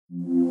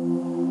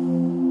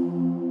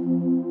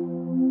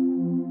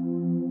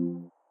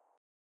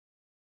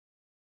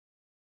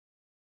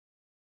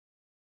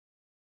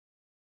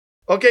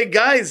Okay,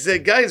 guys,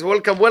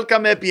 welcome.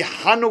 Happy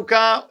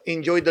Hanukkah.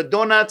 Enjoy the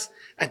donuts.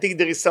 I think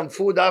there is some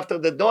food after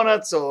the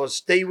donuts, so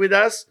stay with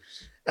us.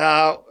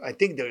 I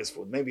think there is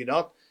food, maybe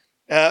not.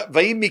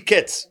 Vayim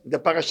Mikketz. The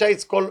parasha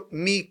is called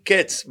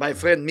Mikketz, my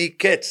friend,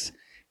 Mikketz.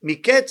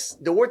 Mikketz,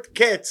 the word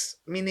ketz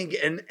meaning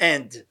an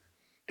end.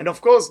 And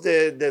of course,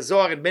 the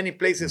Zohar in many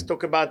places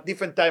talk about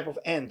different type of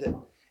end.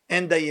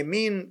 End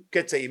yamin,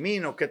 ketz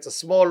yamin, or ketz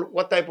small.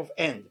 What type of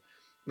end?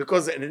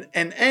 Because an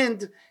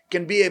end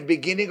can be a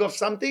beginning of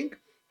something,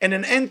 and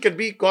an end can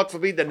be, God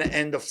forbid, an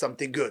end of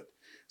something good.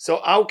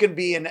 So how can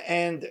be an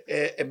end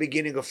a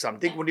beginning of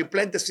something? When you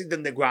plant a seed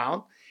in the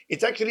ground,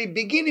 it's actually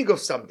beginning of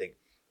something.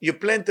 You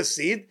plant a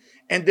seed,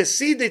 and the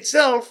seed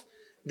itself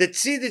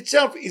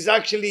is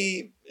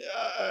actually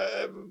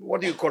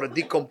what do you call it?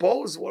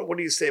 Decompose? What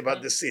do you say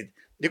about the seed?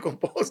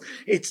 Decompose.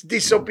 It's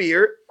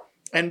disappear,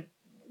 and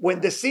when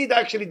the seed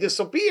actually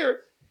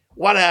disappear,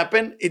 what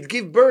happened? It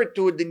give birth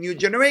to the new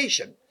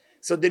generation.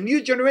 So the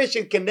new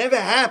generation can never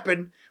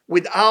happen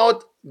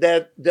without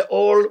that the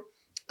old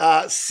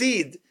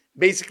seed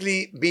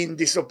basically being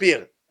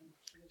disappeared.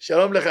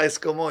 Shalom lecha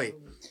eskomoi.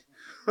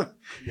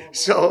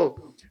 So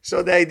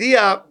the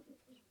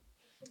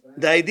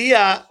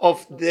idea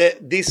of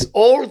this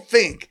whole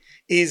thing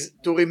is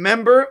to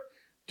remember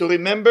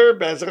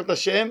בעזרת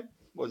השם.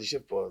 בוא נשב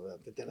פה,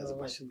 תתן איזה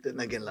משהו,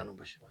 תנגן לנו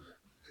משהו.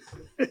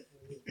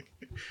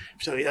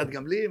 אפשר יד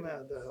גם לי,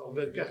 אתה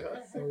עובר ככה.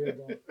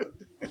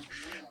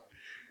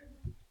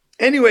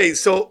 Anyway,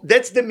 so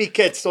that's the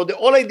Mikketz. So the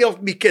whole idea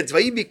of Mikketz,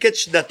 ויהי Mikketz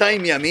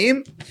שנתיים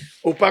ימים,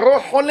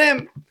 ופרעה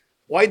חולם.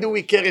 Why do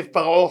we care if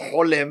פרעה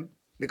חולם?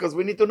 Because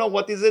we need to know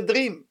what is a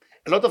dream.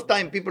 A lot of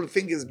time people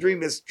think his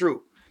dream is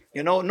true.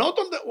 You know, not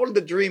all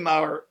the dream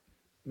are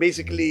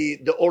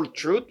basically the whole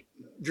truth.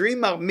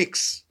 Dream are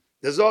mixed.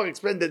 The Zohar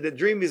explained that the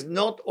dream is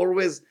not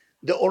always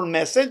the whole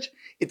message.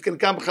 It can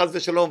come chaz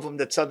v'shalom from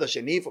the tzad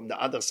hasheni, from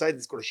the other side,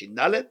 it's called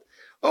shindalet,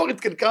 or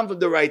it can come from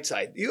the right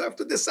side. You have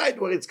to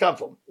decide where it's come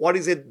from. What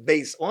is it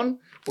based on?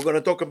 We're going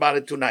to talk about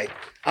it tonight.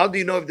 How do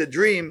you know if the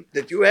dream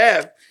that you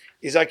have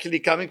is actually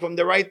coming from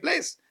the right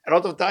place? A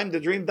lot of time the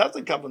dream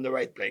doesn't come from the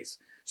right place.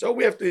 So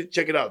we have to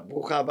check it out.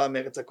 Brucha haba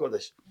meretz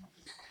hakodesh.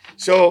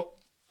 So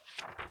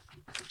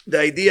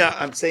the idea,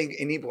 I'm saying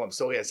in Hebrew, I'm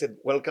sorry, I said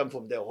welcome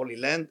from the Holy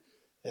Land.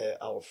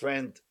 Our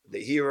friend,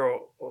 the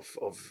hero of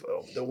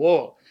the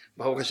war,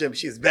 Baruch Hashem,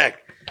 she's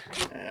back.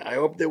 I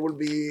hope they will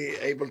be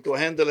able to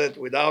handle it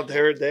without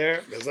her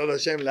there. B'ezrat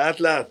Hashem, לאט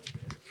לאט.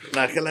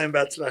 נאחל להם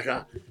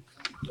בהצלחה.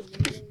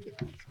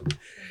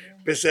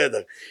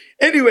 בסדר.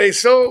 Anyway,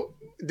 so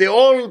the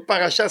whole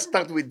parasha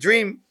start with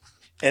dream,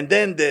 and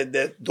then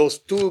those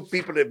two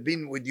people have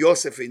been with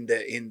Yosef in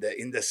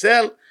the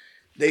cell.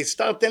 They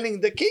start telling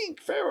the king,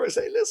 Pharaoh,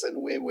 say,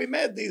 listen, we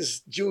met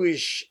this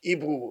Jewish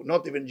Hebrew,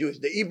 not even Jewish,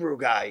 the Hebrew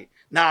guy,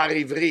 Na'ar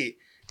Ivri,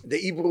 the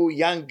Hebrew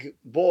young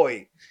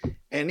boy,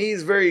 and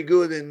he's very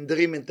good in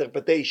dream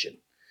interpretation.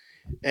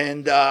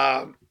 And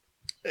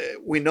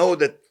we know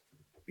that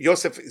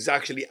Yosef is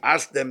actually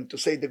asked them to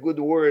say the good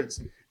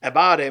words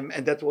about him,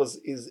 and that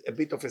is a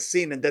bit of a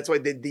sin, and that's why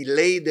they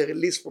delayed the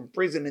release from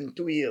prison in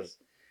 2 years.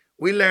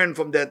 We learn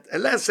from that a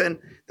lesson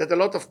that a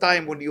lot of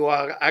time when you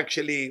are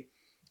actually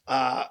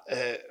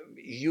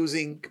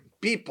using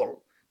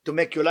people to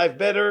make your life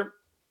better,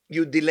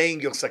 you're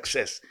delaying your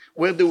success.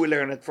 Where do we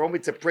learn it from?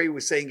 It's a prayer we're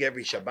saying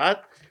every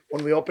Shabbat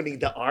when we're opening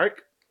the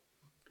ark.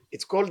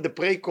 It's called the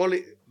prayer called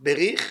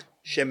Berich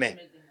Shemeh.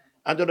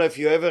 I don't know if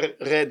you ever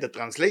read the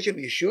translation.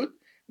 You should.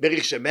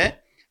 Berich Shemeh.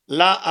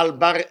 La al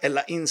bar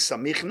ela'in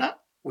samichna.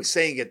 We're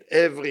saying it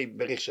every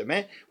Berich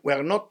Shemeh. We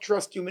are not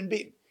trust human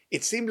being.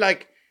 It seems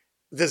like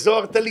the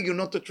Zohar telling you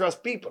not to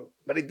trust people,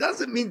 but it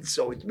doesn't mean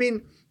so. It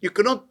means you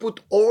cannot put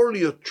all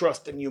your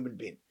trust in human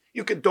being.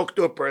 You can talk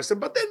to a person,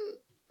 but then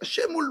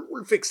Hashem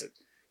will fix it.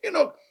 You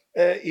know,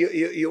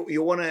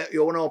 you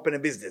wanna open a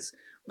business.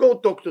 Go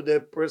talk to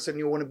the person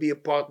you want to be a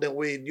partner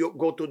with. You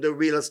go to the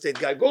real estate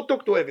guy. Go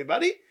talk to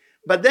everybody,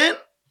 but then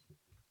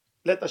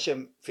let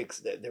Hashem fix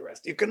the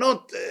rest. You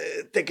cannot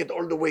take it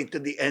all the way to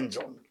the end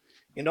zone.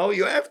 You know,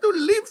 you have to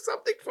leave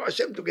something for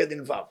Hashem to get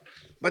involved,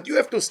 but you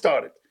have to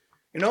start it.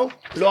 You know,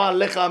 לא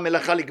עליך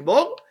המלאכה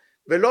לגמור,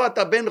 ולא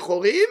אתה בן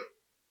חורים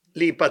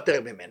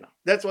להיפטר ממנה.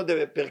 That's what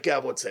the פרקי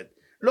אבות said.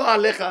 לא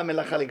עליך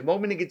המלאכה לגמור,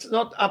 meaning it's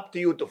not up to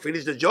you to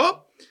finish the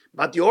job,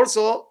 but you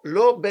also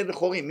לא בן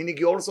חורים, meaning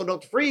you're also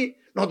not free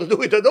not to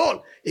do it at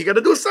all. You got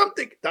to do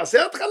something.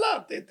 תעשה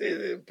התחלה,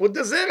 put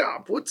the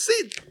זרע, put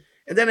seed,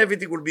 and then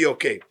everything will be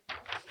okay.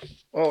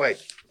 All right.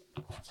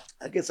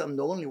 I guess I'm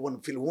the only one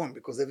who feel warm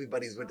because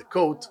everybody's with the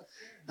coat.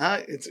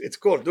 It's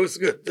cold. That's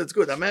good. That's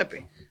good. I'm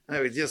happy.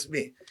 It's just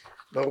me.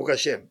 Baruch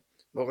Hashem.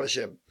 Baruch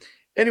Hashem.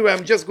 Anyway,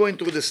 I'm just going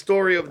through the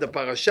story of the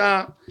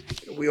parasha.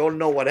 We all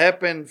know what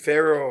happened.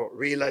 Pharaoh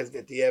realized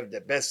that he had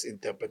the best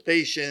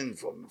interpretation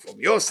from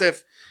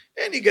Yosef,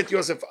 and he get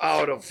Yosef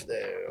out of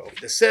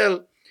the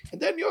cell.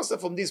 And then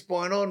Yosef, from this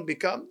point on,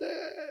 become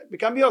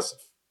Yosef,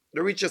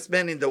 the richest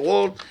man in the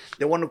world.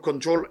 They want to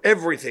control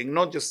everything,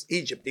 not just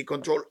Egypt. He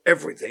control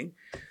everything.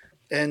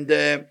 And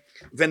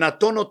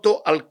ונתון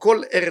אותו על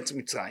כל ארץ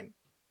מצרים.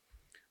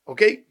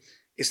 Okay?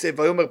 He said,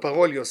 ויאמר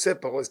פרעה אל יוסף,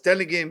 פרעה is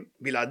telling him,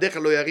 בלעדיך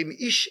לא ירים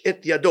איש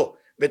את ידו,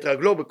 ואת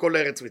רגלו בכל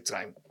ארץ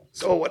מצרים.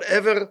 So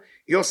whatever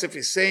Yosef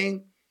is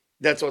saying,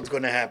 that's what's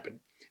going to happen.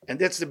 And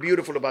that's the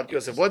beautiful about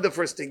Yosef. What the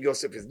first thing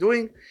Yosef is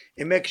doing?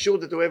 He makes sure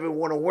that whoever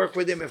want to work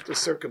with him have to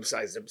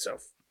circumcise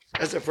themselves.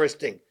 That's the first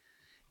thing.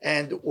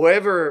 And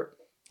whoever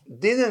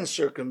didn't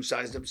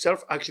circumcise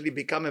themselves actually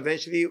become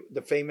eventually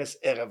the famous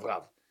Erev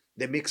Rav,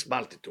 the mixed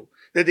multitude.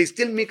 That they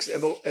still mix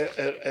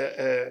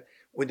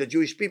with the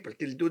Jewish people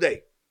till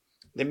today.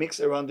 They mix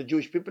around the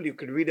Jewish people. You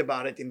can read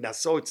about it in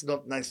Nassau. It's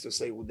not nice to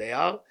say who they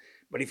are.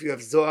 But if you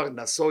have Zohar,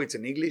 Nassau, it's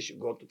in English, you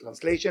go to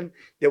translation,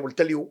 they will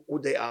tell you who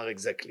they are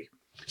exactly.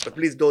 But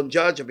please don't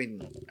judge. I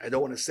mean, I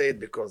don't want to say it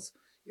because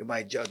you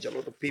might judge a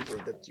lot of people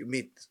that you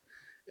meet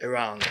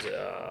around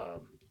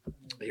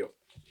you.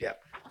 Yeah.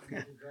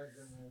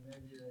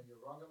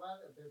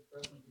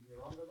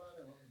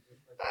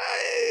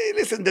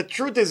 Listen, the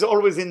truth is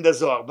always in the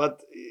Zohar.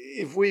 But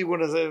if we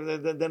want to say,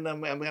 then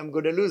I'm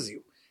going to lose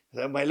you.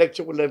 My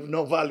lecture will have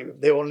no value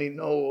if they only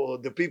know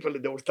the people.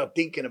 They will start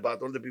thinking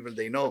about all the people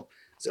they know.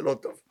 It's a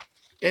lot of.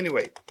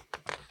 Anyway,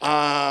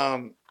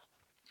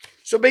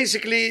 so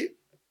basically,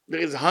 there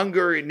is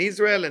hunger in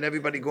Israel and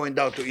everybody going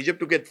down to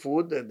Egypt to get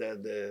food.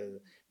 There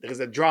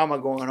is a drama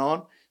going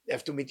on. They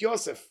have to meet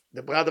Yosef.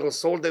 The brother who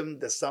sold them,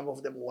 some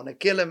of them want to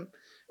kill him.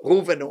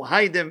 Reuven who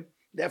hide him.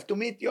 They have to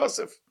meet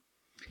Yosef.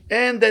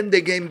 And then the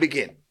game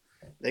begins.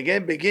 The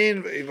game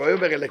begins.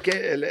 ויאמר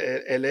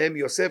אליהם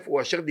יוסף,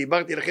 הוא אשר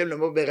דיברתי לכם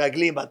לאמור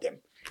ברגלים אתם.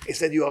 He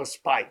said, you are a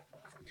spy.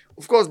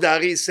 Of course, the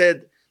Ari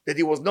said that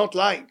he was not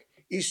lying.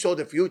 He saw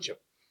the future.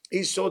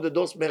 He saw that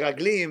those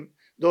meraglim,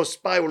 those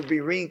spy will be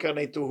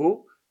reincarnated to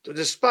who? To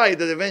the spy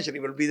that eventually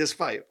will be the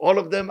spy. All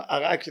of them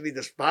are actually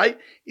the spy.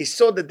 He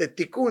saw that the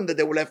tikkun that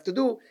they will have to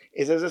do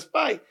is as a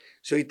spy.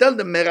 So he told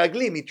them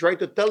meraglim, he tried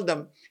to tell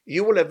them,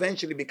 you will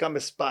eventually become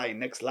a spy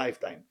next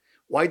lifetime.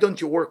 Why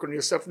don't you work on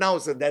yourself now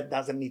so that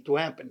doesn't need to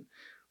happen?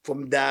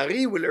 From the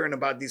Ari, we learn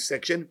about this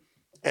section,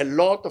 a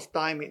lot of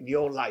time in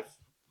your life.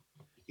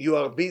 You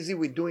are busy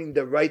with doing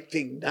the right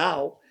thing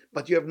now,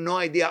 but you have no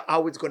idea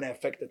how it's going to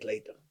affect it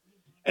later.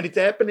 And it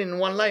happened in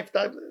one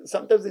lifetime.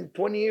 Sometimes in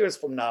 20 years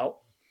from now,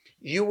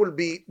 you will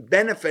be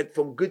benefit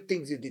from good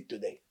things you did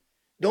today.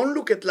 Don't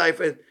look at life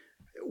as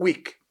a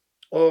week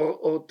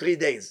or 3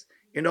 days.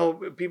 You know,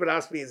 people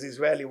ask me as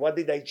Israeli, what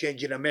did I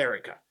change in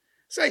America?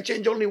 So I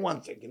changed only one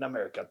thing in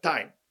America,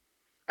 time.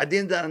 I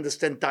didn't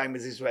understand time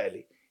as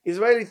Israeli.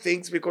 Israeli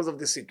thinks because of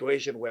the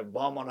situation, we have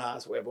bomb on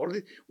us, we have all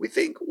this, we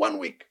think 1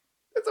 week.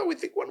 That's how we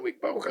think, 1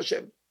 week, Baruch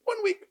Hashem.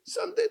 1 week,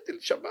 Sunday till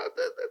Shabbat,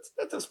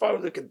 that's as far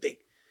as we can think.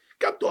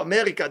 Come to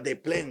America, they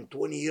plan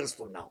 20 years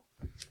from now.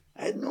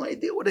 I had no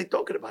idea what they're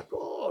talking about.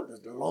 Oh,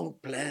 there's a long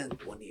plan,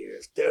 20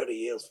 years, 30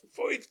 years,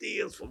 50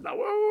 years from now.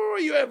 Oh,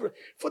 you ever,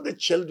 for the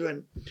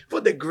children,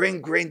 for the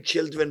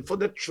grandchildren, for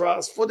the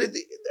trust, for the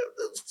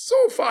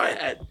so far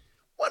ahead.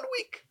 1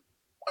 week.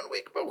 1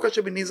 week, Baruch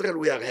Hashem, in Israel,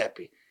 we are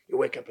happy. You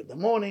wake up in the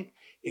morning,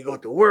 you go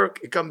to work,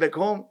 you come back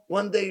home.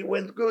 One day it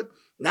went good.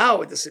 Now,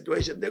 with the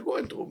situation they're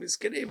going through,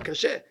 miskenim,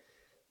 kasher,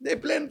 they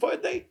plan for a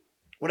day.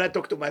 When I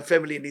talk to my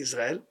family in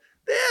Israel,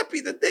 they're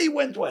happy the day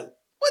went well.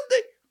 1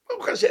 day,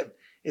 Baruch Hashem.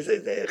 It's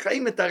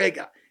חיים את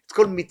הרגע. It's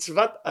called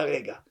mitzvat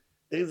הרega.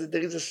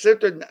 There is a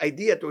certain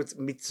idea to it,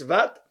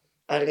 mitzvat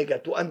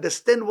הרega, to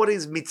understand what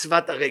is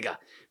mitzvat הרega.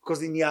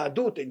 Because in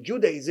Yahadut, in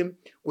Judaism,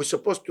 we're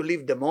supposed to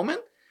live the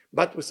moment,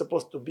 but we're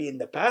supposed to be in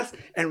the past,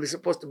 and we're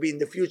supposed to be in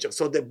the future.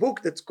 So the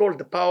book that's called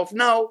The Power of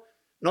Now,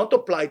 not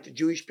apply to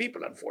Jewish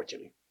people,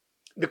 unfortunately.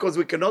 Because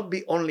we cannot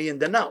be only in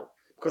the now.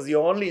 Because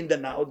you're only in the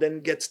now,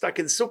 then get stuck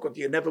in Sukkot.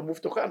 You never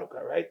move to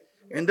Hanukkah, right?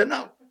 In the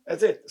now.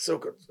 That's it.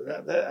 Sukkot.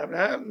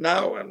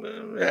 Now,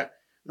 yeah.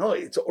 No,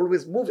 it's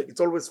always moving.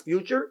 It's always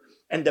future.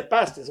 And the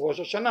past is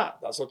Rosh Hashanah.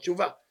 That's what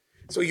Tshuva.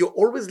 So you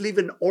always live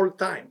in all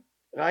time.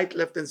 Right,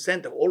 left, and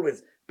center.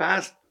 Always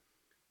past,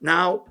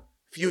 now,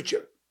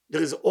 future.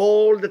 There is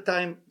all the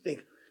time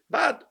thing.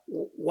 But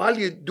while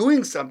you're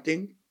doing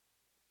something,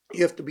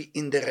 you have to be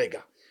in the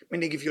rega.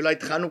 Meaning if you light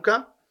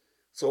Hanukkah,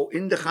 so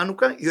in the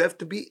Hanukkah, you have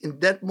to be in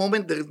that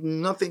moment. There is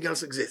nothing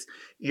else exists.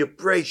 You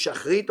pray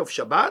Shachrit of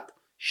Shabbat.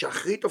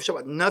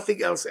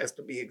 Nothing else has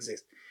to be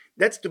exist.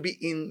 That's to be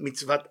in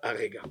mitzvat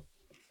arega.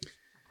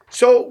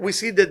 So we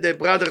see that the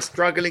brothers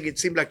struggling. It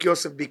seemed like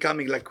Yosef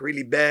becoming like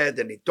really bad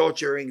and he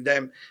torturing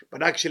them.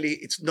 But actually,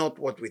 it's not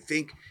what we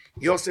think.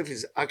 Yosef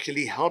is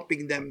actually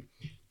helping them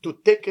to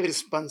take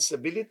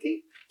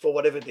responsibility for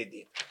whatever they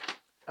did.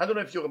 I don't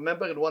know if you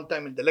remember at one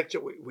time in the lecture,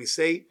 we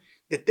say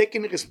that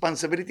taking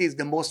responsibility is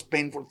the most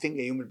painful thing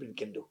a human being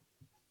can do.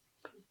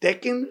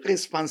 Taking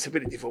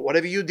responsibility for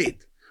whatever you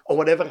did or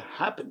whatever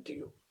happened to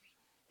you.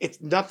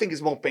 Nothing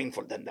is more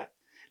painful than that.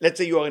 Let's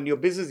say you are in your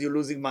business, you're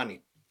losing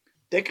money.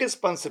 Take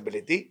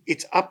responsibility.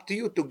 It's up to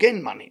you to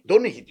gain money.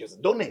 Don't hate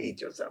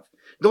yourself.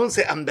 Don't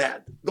say I'm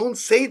bad. Don't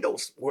say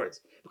those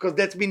words because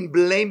that's been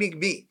blaming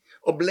me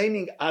or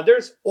blaming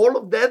others. All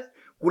of that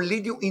will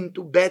lead you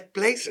into bad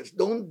places.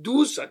 Don't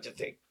do such a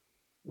thing.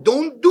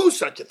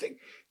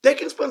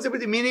 Take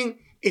responsibility, meaning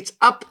it's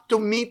up to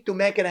me to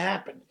make it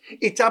happen.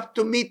 It's up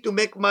to me to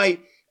make my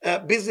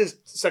business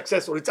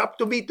successful. It's up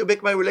to me to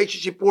make my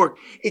relationship work.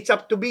 It's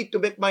up to me to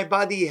make my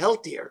body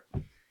healthier.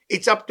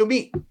 It's up to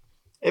me.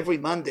 Every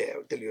Monday,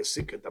 I'll tell you a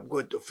secret. I'm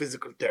going to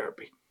physical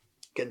therapy.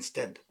 Can't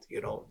stand it.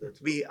 You know,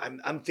 that's me.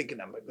 I'm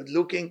thinking I'm good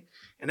looking,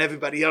 and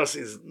everybody else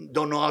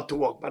don't know how to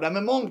walk. But I'm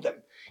among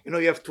them. You know,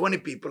 you have 20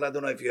 people. I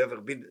don't know if you ever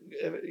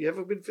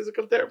been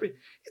physical therapy.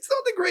 It's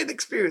not a great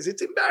experience.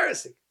 It's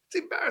embarrassing. It's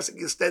embarrassing.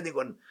 You're standing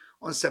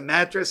on some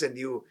mattress and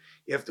you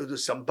have to do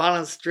some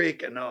balance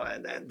trick and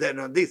then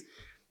on this.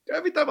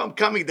 Every time I'm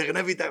coming there and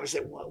every time I say,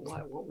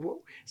 why?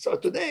 So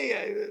today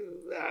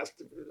I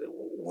asked,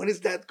 when is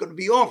that going to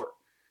be over?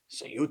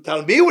 So you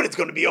tell me when it's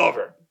going to be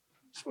over.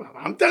 So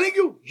I'm telling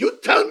you. You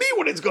tell me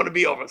when it's going to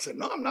be over. I said,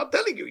 no, I'm not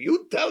telling you.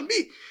 You tell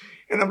me.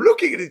 And I'm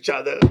looking at each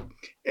other,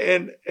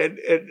 and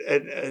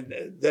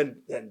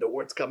then the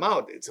words come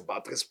out. It's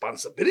about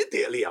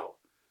responsibility, Eliyahu.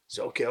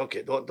 So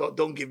okay,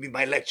 don't give me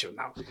my lecture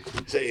now.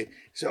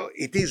 So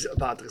it is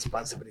about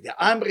responsibility.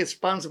 I'm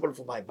responsible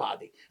for my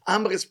body.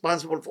 I'm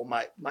responsible for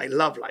my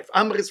love life.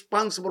 I'm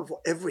responsible for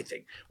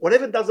everything.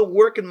 Whatever doesn't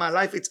work in my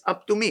life, it's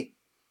up to me.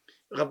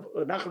 Rav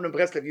Nachman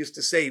Breslev used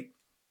to say,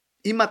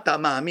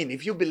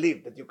 if you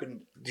believe that you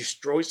can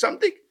destroy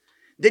something,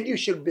 then you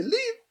should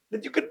believe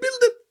that you can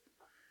build it.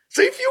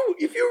 So if you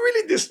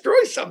really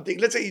destroy something,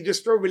 let's say you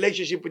destroy a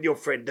relationship with your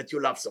friend that you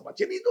love so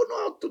much, and you don't know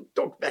how to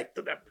talk back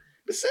to them,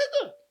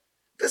 Beseder.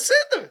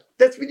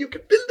 That's when you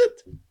can build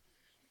it.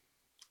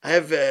 I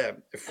have a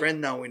friend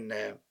now in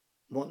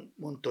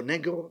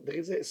Montenegro. There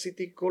is a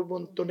city called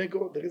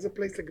Montenegro. There is a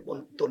place like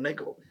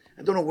Montenegro.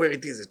 I don't know where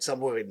it is. It's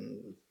somewhere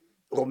in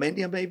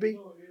Romania, maybe.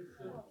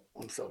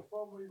 I'm sorry.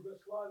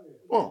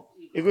 Oh,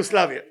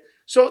 Yugoslavia.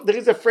 So there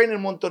is a friend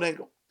in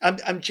Montenegro.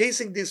 I'm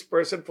chasing this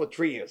person for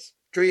 3 years.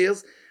 3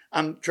 years,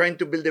 I'm trying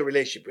to build a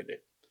relationship with him.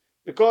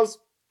 Because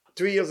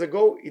 3 years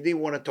ago, he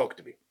didn't want to talk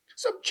to me.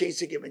 So I'm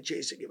chasing him. All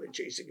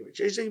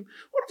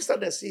of a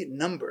sudden, I see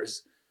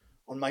numbers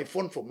on my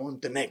phone for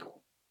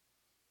Montenegro.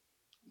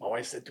 My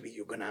wife said to me,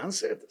 you're going to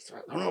answer it? So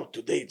I don't know.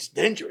 Today, it's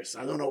dangerous.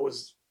 I don't know.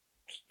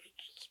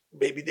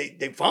 Maybe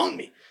they found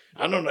me.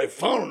 I don't know. They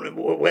found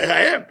where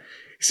I am.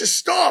 He says,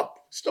 stop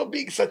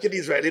being such an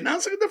Israeli and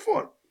answer the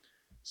phone.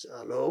 I said,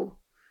 hello?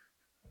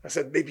 I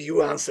said, maybe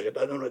you answer it.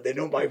 I don't know. They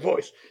know my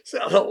voice. I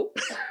said, hello?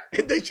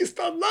 And then she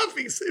started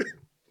laughing. Said,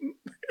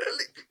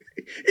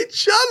 it's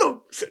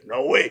Shalom. I said,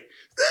 no way.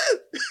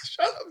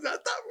 Shalom's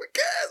not that.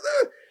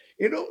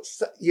 You know,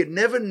 you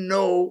never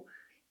know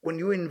when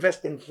you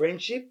invest in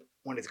friendship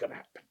when it's going to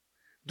happen.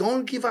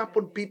 Don't give up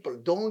on people.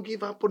 Don't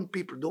give up on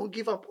people. Don't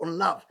give up on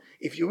love.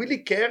 If you really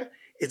care,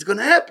 it's going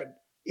to happen.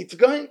 It's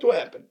going to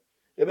happen.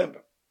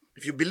 Remember,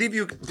 if you believe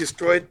you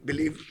destroy it,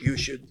 believe you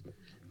should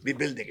be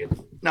building it.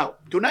 Now,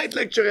 tonight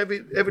lecture,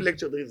 every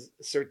lecture there is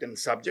a certain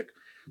subject.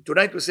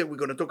 Tonight we say we're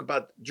going to talk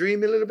about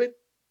dream a little bit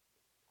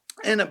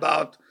and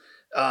about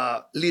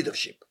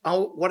leadership.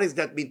 What does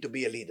that mean to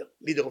be a leader?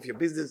 Leader of your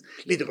business,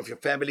 leader of your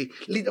family,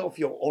 leader of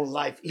your own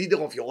life,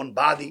 leader of your own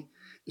body,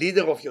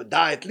 leader of your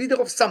diet, leader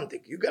of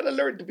something. You got to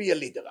learn to be a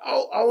leader.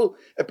 How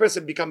a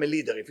person become a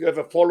leader? If you have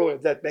a follower,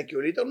 does that make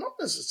you a leader? Not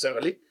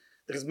necessarily.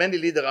 There's many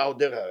leaders out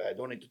there. I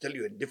don't need to tell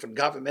you, in different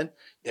government,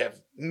 they have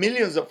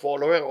millions of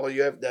followers, or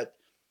you have that,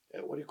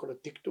 what do you call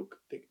it, TikTok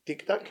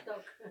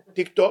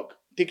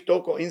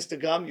or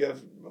Instagram, you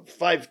have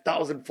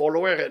 5,000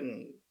 followers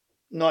and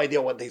no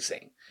idea what they're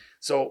saying.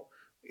 So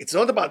it's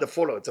not about the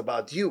follower, it's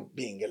about you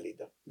being a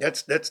leader.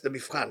 That's the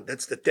mifran,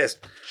 that's the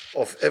test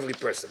of every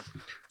person.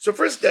 So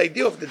first, the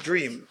idea of the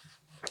dream,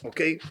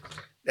 okay?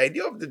 The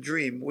idea of the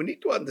dream, we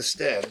need to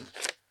understand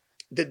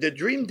that the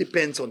dream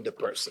depends on the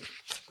person.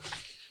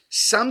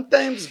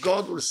 Sometimes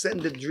God will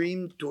send a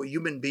dream to a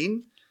human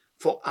being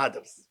for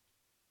others.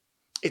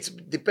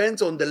 It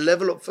depends on the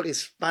level of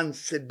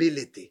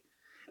responsibility.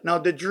 Now,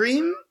 the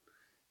dream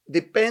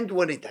depends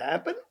when it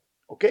happened.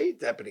 Okay,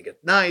 it's happening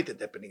at night,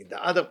 it's happening in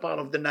the other part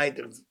of the night.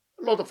 There's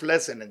a lot of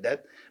lesson in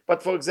that.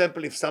 But for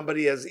example, if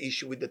somebody has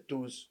issue with the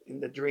tooth in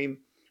the dream,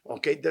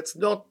 okay, that's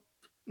not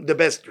the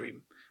best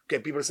dream. Okay,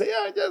 people say,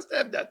 yeah, I just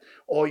have that.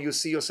 Or you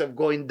see yourself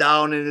going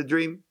down in a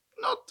dream,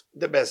 not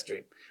the best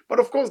dream. But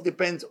of course,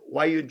 depends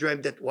why you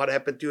dreamed it, what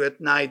happened to you at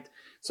night.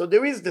 So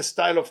there is the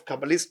style of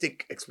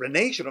Kabbalistic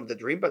explanation of the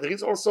dream, but there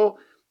is also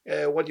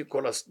what you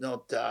call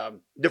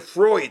the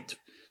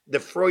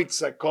Freud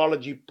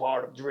psychology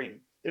part of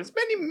dream. There's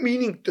many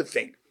meaning to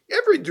think.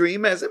 Every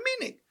dream has a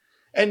meaning.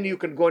 And you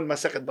can go in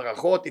Masechet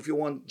Barachot if you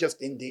want, just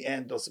in the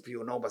end, also if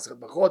you know Masechet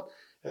Barachot,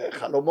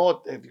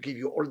 Chalomot, if you give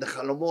you all the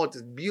Chalomot,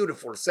 it's a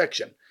beautiful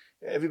section.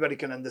 Everybody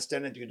can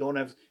understand it.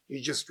 You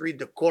just read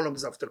the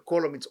columns after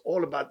column. It's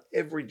all about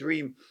every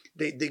dream.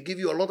 They give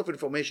you a lot of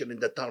information in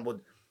the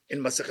Talmud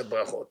in Masechet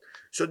Barachot.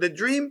 So the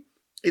dream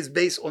is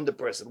based on the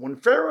person. When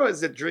Pharaoh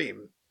has a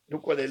dream,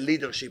 look what the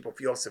leadership of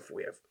Yosef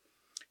we have.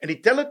 And he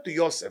tell it to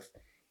Yosef.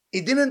 He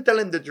didn't tell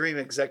him the dream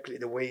exactly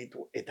the way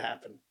it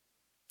happened.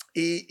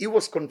 He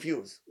was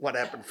confused what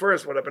happened.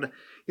 First, what happened?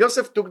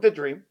 Yosef took the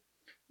dream,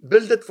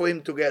 build it for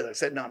him together. I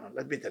said, no,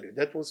 let me tell you.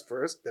 That was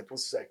first, that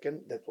was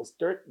second, that was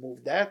third,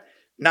 move that.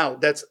 Now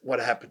that's what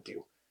happened to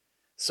you.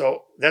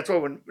 So that's why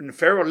when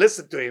Pharaoh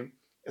listened to him,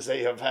 I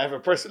say, if I have a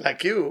person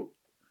like you,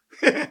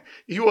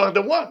 you are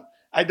the one.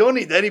 I don't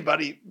need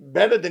anybody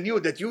better than you,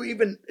 that you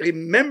even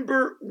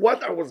remember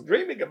what I was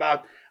dreaming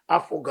about. I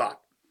forgot.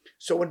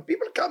 So when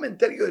people come and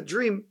tell you a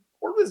dream,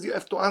 always you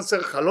have to answer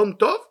Chalom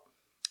Tov,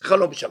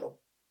 Chalom Shalom.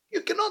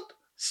 You cannot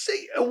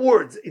say a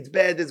word. It's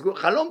bad, it's good.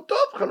 Chalom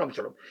Tov, Chalom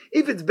Shalom.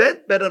 If it's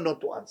bad, better not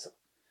to answer.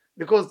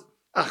 Because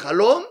a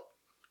Chalom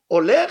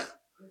olech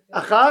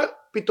achar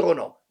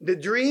pitrono. The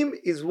dream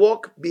is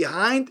walk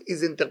behind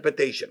his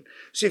interpretation.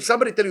 So if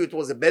somebody tell you it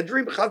was a bad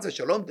dream, Chaz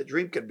v'Shalom, the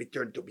dream can be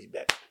turned to be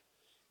bad.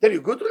 Tell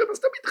you good dream, אז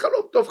תמיד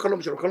Chalom Tov,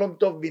 Chalom Shalom. Chalom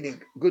Tov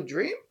meaning good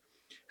dream,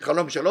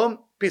 Chalom Shalom,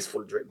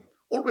 peaceful dream.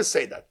 Always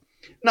say that.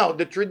 Now,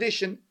 the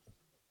tradition,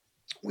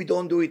 we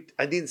don't do it.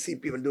 I didn't see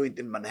people do it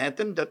in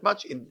Manhattan that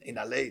much. In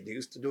LA, they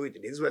used to do it.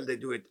 In Israel, they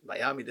do it. In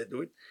Miami, they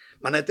do it.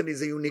 Manhattan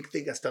is a unique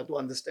thing. I start to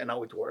understand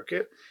how it works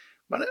here.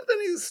 Manhattan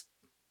is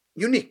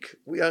unique.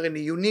 We are in a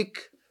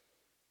unique,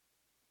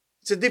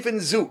 it's a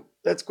different zoo.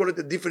 Let's call it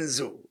a different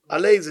zoo.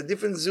 LA is a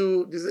different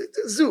zoo. It's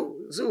a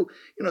zoo.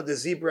 You know, the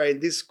zebra in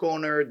this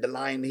corner, the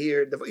line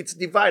here. It's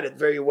divided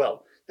very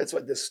well. That's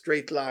why the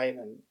straight line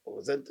and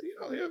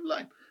you have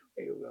line.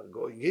 You are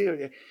going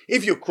here.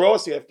 If you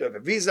cross, you have to have a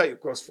visa. You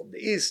cross from the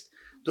east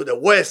to the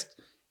west.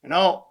 You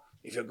know,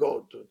 if you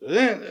go to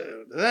there,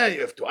 you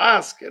have to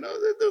ask. You know,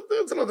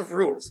 there's a lot of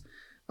rules.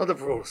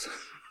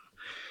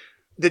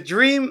 The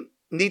dream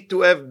need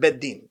to have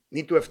bedin.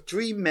 Need to have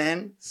 3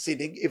 men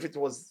sitting. If it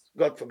was,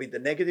 God forbid, the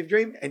negative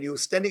dream, and you're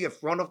standing in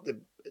front of the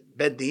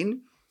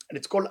bedin, and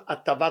it's called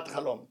atavat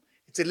chalom.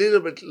 It's a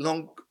little bit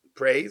long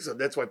praise, so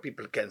that's why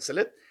people cancel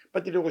it.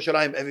 But in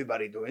Yerushalayim,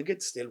 everybody doing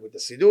it, still with the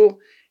Siddur.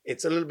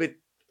 It's a little bit,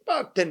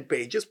 about 10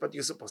 pages, but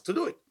you're supposed to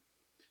do it.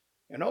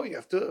 You know, you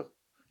have to,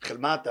 you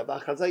have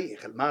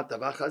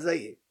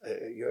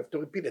to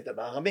repeat it in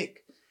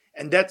Aramaic.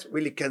 And that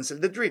really cancels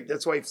the dream.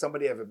 That's why if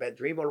somebody have a bad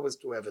dream, always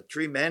to have a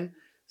 3 men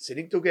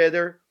sitting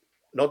together,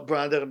 not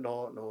brother,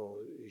 no,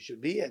 you should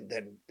be, and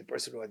then the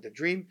person who had the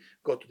dream,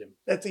 go to them.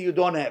 Let's say you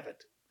don't have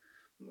it.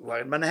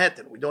 We're in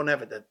Manhattan, we don't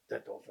have it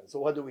that often. So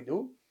what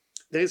do?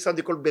 There is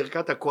something called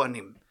Birkat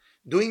HaKohanim.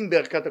 Doing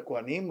Birkat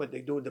HaKohanim, when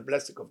they do the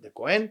blessing of the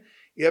Kohen,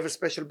 you have a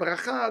special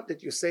bracha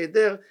that you say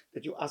there,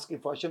 that you ask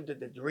for Hashem that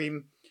the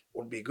dream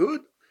will be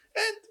good.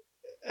 And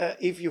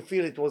if you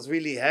feel it was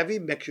really heavy,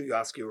 make sure you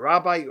ask your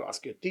rabbi, you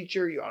ask your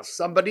teacher, you ask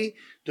somebody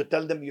to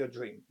tell them your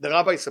dream. The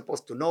rabbi is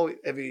supposed to know.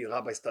 Every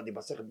rabbi study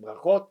Masechet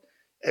Brachot.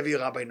 Every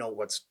rabbi know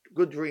what's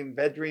good dream,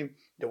 bad dream.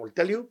 They will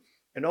tell you,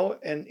 you know.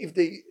 And if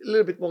they a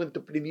little bit more into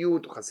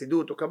Pnimiut, or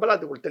Hasidut, or Kabbalah,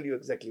 they will tell you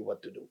exactly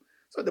what to do.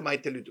 So they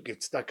might tell you to give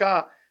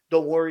tzedakah.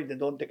 Don't worry, they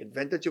don't take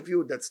advantage of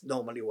you. That's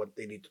normally what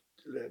they need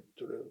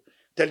to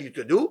tell you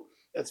to do.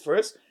 That's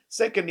first.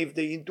 Second, if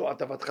they're into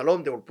Atavat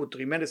Chalom, they will put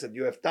 3 men. They said,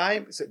 you have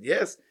time? I said,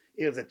 yes.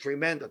 Here's the 3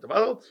 men.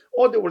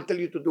 Or they will tell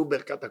you to do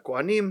Birkat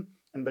HaKohanim.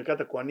 And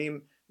Birkat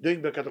HaKohanim,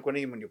 doing Birkat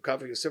HaKohanim, when you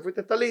cover yourself with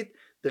a talit,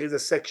 there is a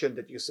section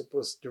that you're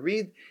supposed to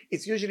read.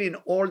 It's usually in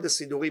all the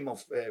Sidurim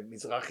of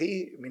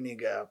Mizrahi, meaning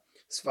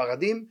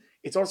Sfaradim.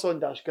 It's also in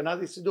the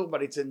Ashkenazi Sidur,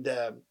 but it's in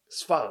the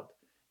Sfard,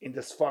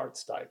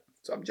 style.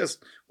 So I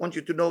just want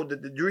you to know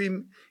that the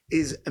dream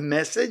is a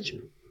message.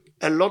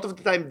 A lot of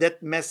the time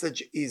that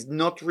message is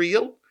not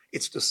real.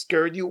 It's to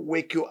scare you,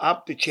 wake you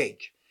up to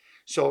change.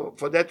 So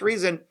for that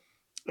reason,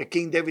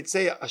 King David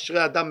say, Ashrei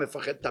Adam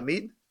mefached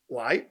tamid.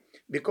 Why?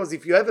 Because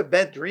if you have a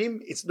bad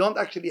dream, it's not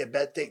actually a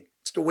bad thing.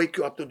 It's to wake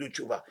you up to do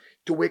tshuva,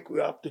 to wake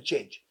you up to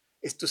change.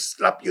 It's to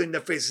slap you in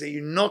the face and say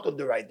you're not on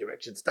the right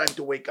direction. It's time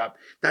to wake up,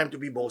 time to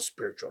be more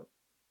spiritual.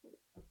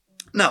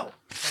 Now,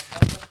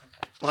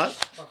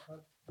 what?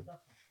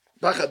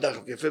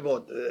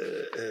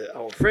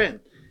 Our friend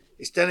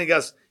is telling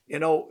us, you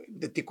know,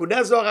 the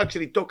Tikkunei Zohar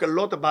actually talk a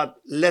lot about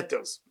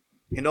letters.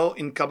 You know,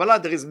 in Kabbalah,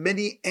 there is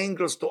many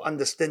angles to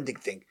understanding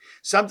things.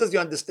 Sometimes you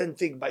understand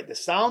things by the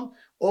sound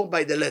or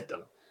by the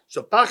letter.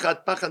 So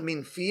pachad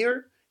means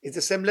fear. It's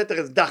the same letter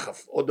as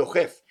dachaf or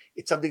dochef.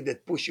 It's something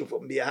that push you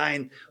from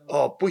behind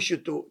or push you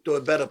to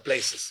a better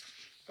places.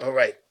 All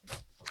right.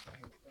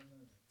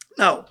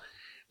 Now,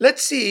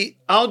 let's see,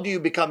 how do you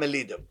become a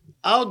leader?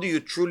 How do you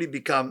truly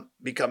become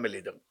a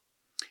leader?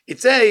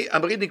 It's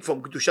I'm reading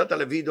from Kedushat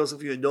HaLevi. Those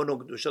of you who don't know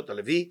Kedushat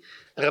HaLevi,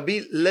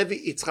 Rabbi Levi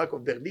Yitzchak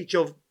of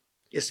Berdichov.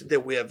 Yesterday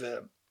we have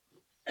a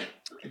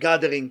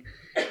gathering,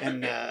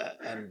 and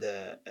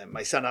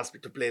my son asked me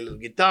to play a little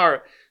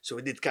guitar, so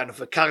we did kind of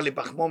a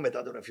Karlibach moment.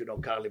 I don't know if you know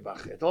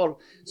Karlibach at all.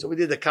 So we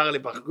did a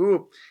Karlibach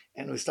group,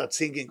 and we start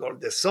singing all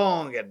the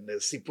song and the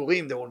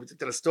Sipurim. They want me to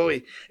tell a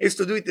story. I used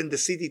to do it in the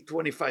city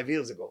 25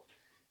 years ago,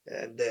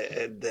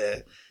 and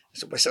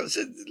so my son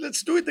said,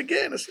 let's do it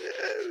again. I said,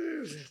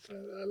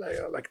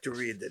 I like to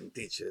read and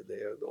teach.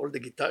 All the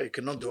guitar, you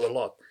cannot do a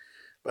lot.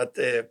 But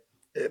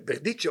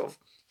Berdichov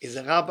is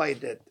a rabbi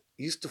that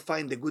used to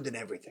find the good in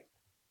everything.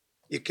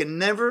 You can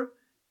never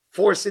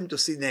force him to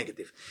see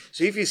negative.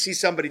 So if you see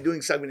somebody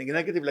doing something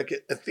negative, like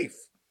a thief,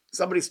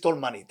 somebody stole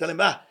money, tell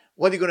him,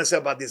 what are you going to say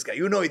about this guy?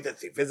 You know he's a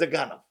thief. He's a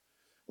ganav.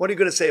 What are you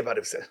going to say about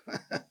him?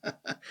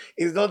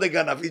 He's not a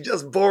ganav. He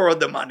just borrowed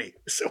the money.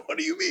 So what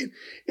do you mean?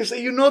 You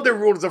say, you know the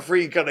rules of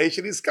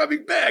reincarnation. He's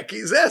coming back.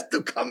 He's asked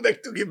to come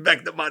back to give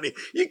back the money.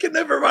 You can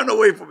never run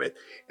away from it.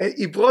 And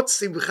he brought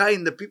simcha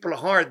in the people's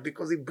heart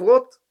because he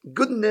brought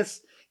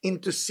goodness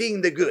into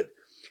seeing the good.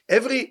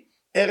 Every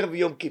Erev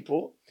Yom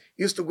Kippur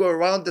used to go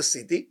around the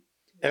city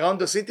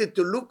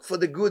to look for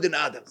the good in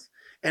others.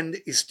 And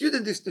his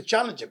student used to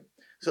challenge him.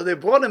 So they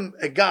brought him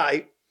a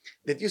guy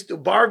that used to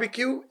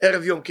barbecue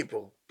Erev Yom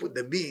Kippur, put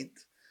the meat,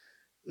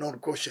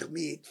 non-kosher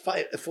meat,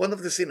 fire in front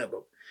of the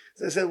synagogue.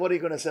 So they said, what are you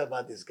going to say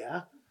about this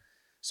guy?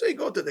 So he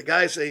go to the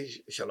guy, say,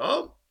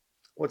 Shalom,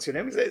 what's your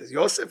name? He says,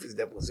 Yosef. His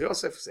name was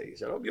Yosef. Say,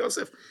 Shalom,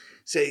 Yosef.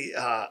 Say,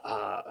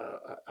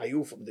 are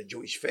you from the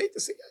Jewish faith? I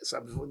say, yes,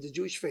 I'm from the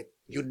Jewish faith.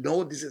 You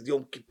know this is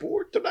Yom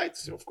Kippur tonight? I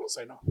say, of course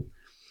I know.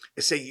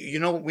 I say, you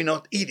know we're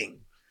not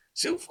eating. I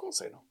say, of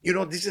course I know. You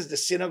know this is the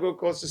synagogue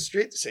across the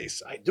street? I say,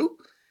 yes, I do.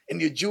 And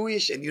you're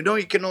Jewish, and you know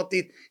you cannot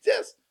eat.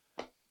 Yes.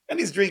 And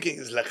he's drinking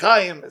his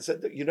lechaim. I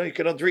said, you know you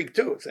cannot drink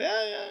too. I said,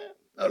 yeah.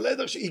 No,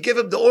 later, he gave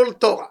him the whole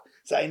Torah.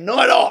 So I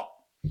know it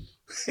all.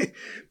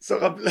 So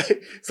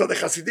the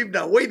Hasidim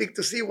now waiting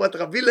to see what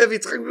Rabbi Levi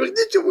Yitzchak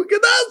Berditchev will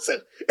get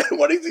answer. And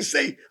what does he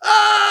say?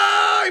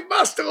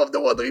 Master of the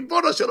world,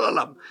 Ribono Shel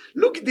Olam.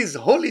 Look at this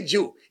holy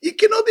Jew. He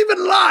cannot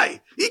even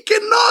lie.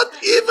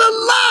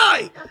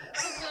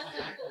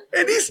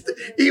 And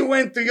he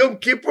went to Yom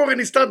Kippur and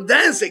he started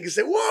dancing. He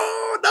said,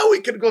 whoa, now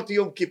we can go to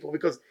Yom Kippur,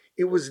 because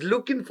he was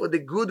looking for the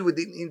good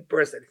within in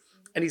person.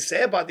 And he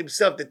said about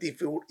himself that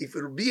if it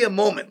will be a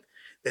moment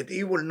that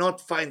he will not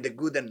find the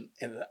good in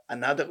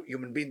another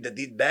human being that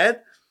did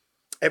bad,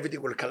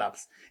 everything will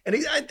collapse. And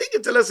I think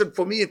it's a lesson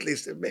for me, at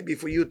least, maybe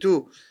for you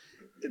too,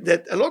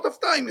 that a lot of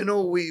time,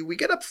 we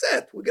get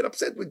upset. We get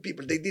upset with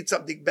people. They did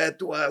something bad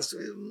to us.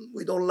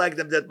 We don't like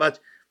them that much.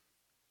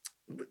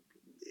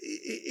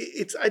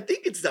 I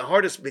think it's the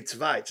hardest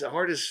mitzvah. It's the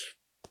hardest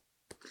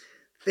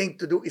thing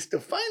to do, is to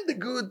find the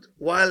good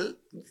while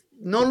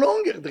no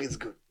longer there is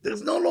good.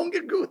 There's no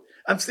longer good.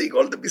 I'm seeing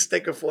all the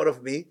mistake in front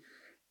of me,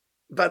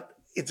 but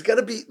it's got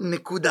to be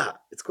nekuda.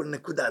 It's called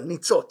nekuda,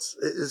 nitzotz,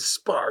 a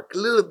spark, a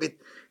little bit,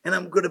 and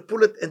I'm going to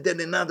pull it, and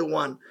then another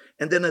one,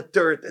 and then a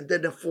third, and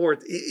then a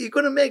fourth. You're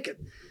going to make it.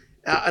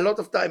 A lot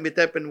of time it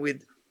happened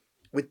with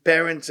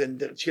parents and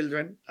their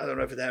children. I don't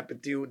know if it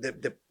happened to you.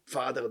 The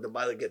father or the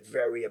mother get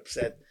very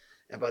upset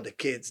about the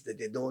kids, that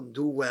they don't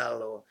do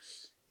well, or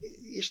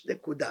ish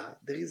nekuda.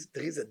 There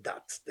is a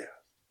dot there,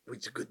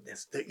 with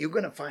goodness. You're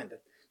going to find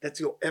it. That's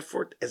your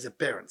effort as a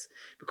parent.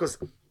 Because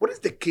what does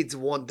the kids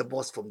want the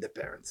most from the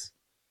parents?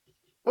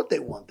 What they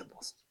want the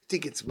most? I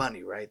think it's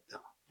money, right? No.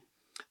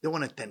 They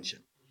want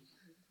attention.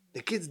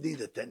 The kids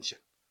need attention.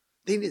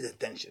 They need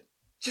attention.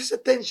 Just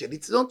attention.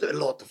 It's not a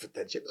lot of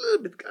attention. A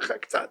little bit,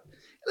 a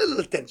little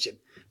attention.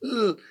 A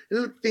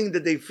little thing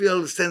that they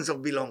feel a sense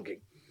of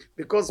belonging.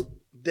 Because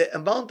the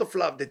amount of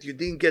love that you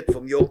didn't get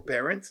from your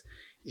parents,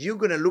 you're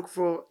going to look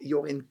for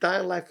your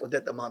entire life for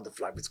that amount of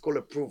love. It's called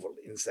approval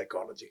in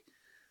psychology.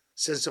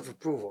 Sense of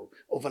approval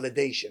or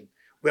validation.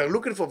 We are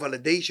looking for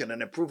validation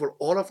and approval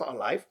all of our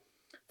life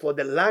for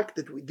the lack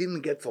that we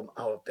didn't get from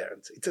our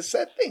parents. It's a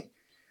sad thing.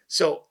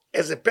 So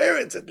as a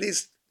parent, at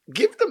least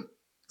give them,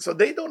 so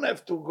they don't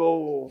have to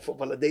go for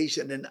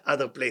validation in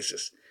other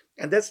places.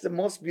 And that's the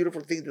most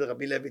beautiful thing that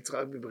Rabbi Levi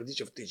Yitzchak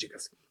Berditchev teaching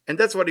us. And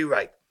that's what he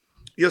writes.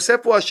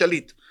 יוסף הוא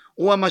השליט,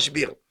 הוא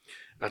המשביר.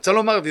 רצה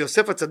לומר,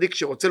 ויוסף הצדיק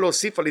שרוצה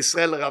להוסיף על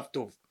ישראל רב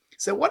טוב.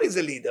 So what is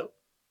a leader?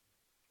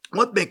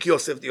 What make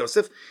Yosef the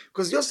Yosef?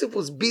 Because Yosef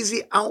was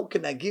busy. How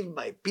can I give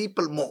my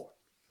people more?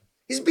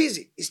 He's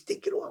busy. He's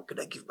thinking, how can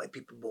I give my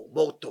people more?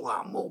 More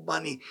Torah, more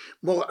money,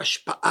 more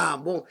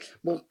ashpa'ah,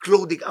 more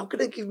clothing. How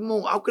can I give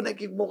more? How can I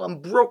give more?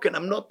 I'm broken.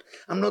 I'm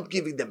not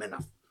giving them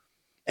enough.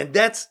 And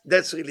that's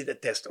really the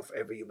test of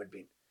every human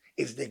being.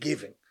 It's the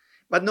giving.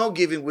 But no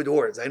giving with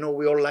words. I know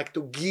we all like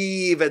to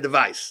give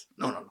advice.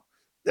 No.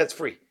 That's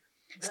free.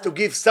 It's to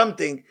give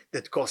something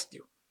that costs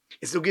you.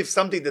 It's to give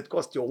something that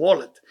costs your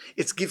wallet.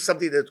 It's give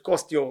something that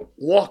costs your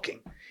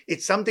walking.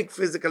 It's something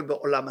physical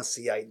ba'olam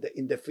asiyah,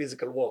 in the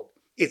physical world.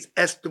 It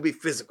has to be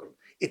physical.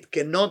 It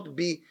cannot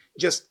be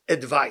just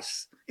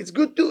advice. It's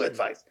good to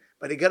advise,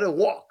 but you got to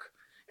walk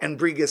and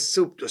bring a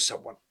soup to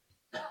someone.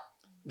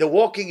 The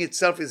walking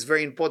itself is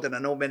very important. I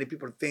know many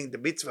people think the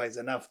mitzvah is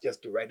enough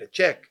just to write a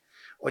check,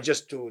 or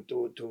just to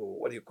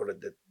what do you call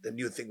it, the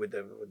new thing with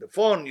the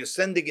phone. You're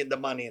sending in the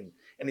money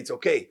and it's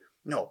okay.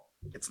 No,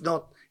 it's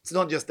not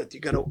just that. You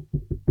got to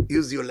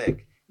use your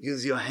leg,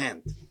 use your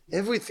hand,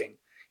 everything.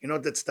 You know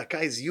that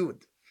tzedakah is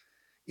yud.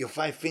 Your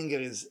 5 finger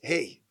is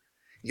hey.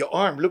 Your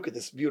arm, look at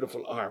this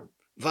beautiful arm.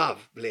 Vav,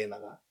 b'lei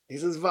nara.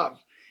 This is Vav.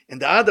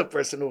 And the other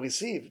person who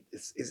received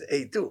is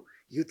A too.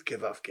 Yud ke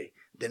Vav ke.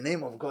 The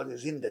name of God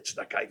is in the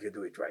tzedakah if you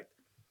do it right.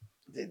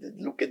 They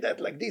look at that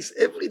like this.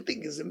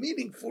 Everything is a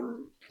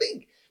meaningful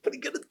thing. But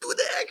you got to do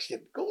the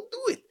action. Go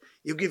do it.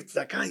 You give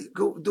tzedakah,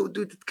 go do it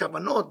with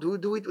kavanot,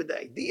 do it with the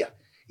idea.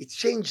 It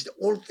changed the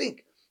whole thing.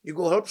 You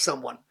go help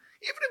someone.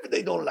 Even if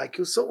they don't like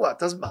you, so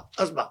what?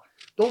 Asma.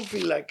 Don't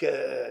feel like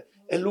a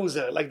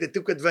loser, like they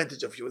took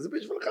advantage of you.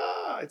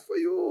 It's for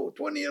you.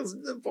 20 years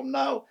from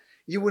now,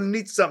 you will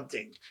need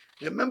something.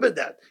 Remember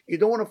that. You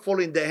don't want to fall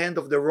in the hand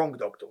of the wrong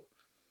doctor.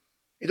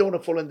 You don't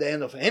want to fall in the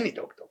hand of any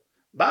doctor.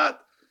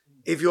 But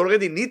if you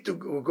already need to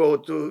go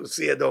to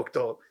see a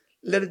doctor,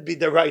 let it be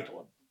the right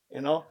one,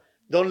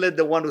 Don't let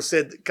the one who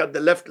said cut the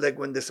left leg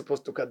when they're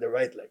supposed to cut the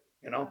right leg,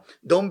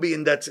 Don't be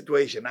in that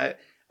situation.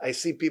 I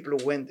see people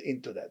who went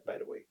into that, by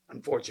the way,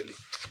 unfortunately.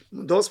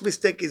 Those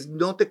mistakes is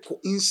not a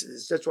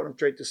coincidence. That's what I'm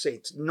trying to say.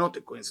 It's not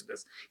a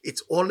coincidence.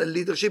 It's all a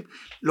leadership.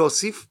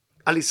 להוסיף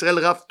על ישראל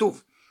רב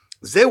טוב.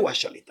 זהו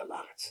השליט על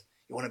הארץ.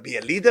 You want to be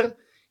a leader?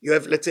 You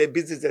have, let's say, a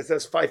business that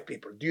has 5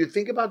 people. Do you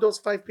think about those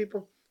 5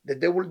 people? That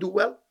they will do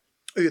well?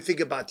 Or you think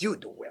about you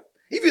do well?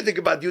 If you think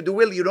about you do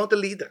well, you're not a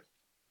leader.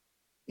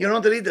 You're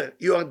not a leader.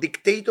 You are a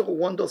dictator who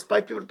wants those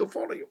 5 people to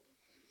follow you.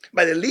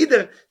 But a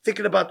leader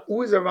thinking about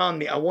who is around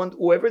me. I want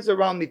whoever is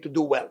around me to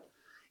do well.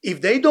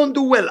 If they don't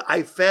do well,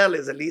 I fail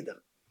as a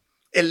leader.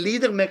 A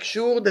leader makes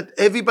sure that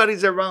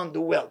everybody's around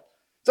do well.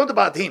 It's not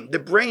about him. The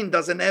brain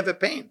doesn't have a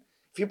pain.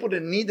 If you put a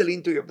needle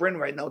into your brain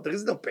right now, there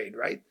is no pain,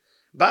 right?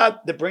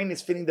 But the brain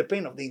is feeling the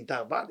pain of the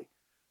entire body.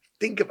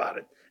 Think about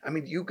it. I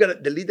mean,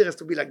 the leader has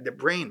to be like the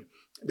brain.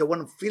 They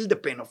want to feel the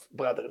pain of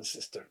brother and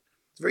sister.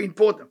 It's very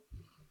important.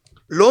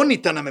 לא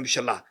ניתן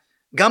הממשלה,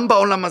 גם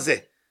בעולם הזה.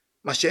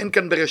 מה שאין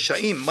כאן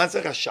ברשעים, מה זה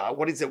רשע?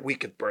 What is a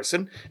wicked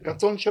person?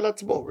 רצון של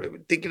עצמו,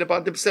 thinking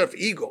about themselves,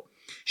 ego.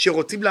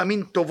 שרוצים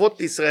להאמין טובות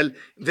לישראל,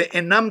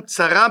 ואינם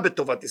צרה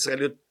בטובת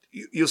ישראל,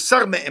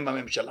 יוסר מהם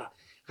הממשלה.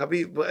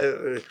 רבי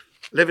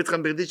לוי יצחק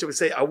ברדיצ'ב will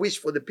say, I wish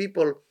for the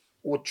people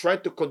who try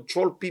to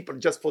control people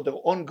just for their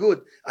own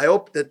good, I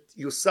hope that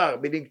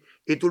yusar, meaning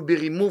it will be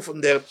removed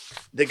from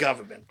the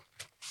government.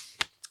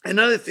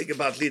 Another thing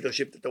about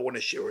leadership that I want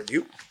to share with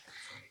you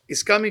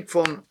is coming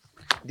from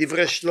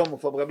Divrei Shlomo,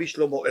 from Rabbi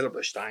Shlomo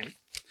Elberstein.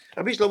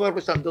 Rabbi Shlomo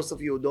Elberstein, those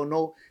of you who don't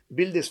know,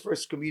 built his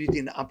first community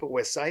in the Upper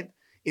West Side.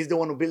 He's the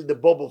one who built the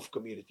Bobov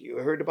community. You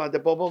heard about the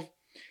Bobov?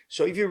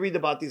 So if you read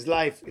about his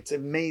life, it's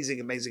amazing,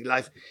 amazing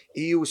life.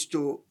 He used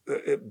to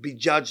be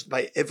judged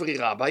by every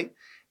rabbi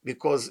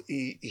because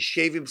he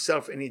shaved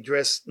himself and he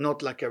dressed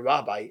not like a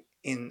rabbi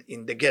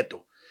in the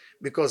ghetto.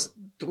 Because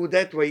through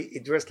that way, he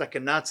dressed like a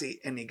Nazi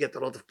and he get a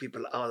lot of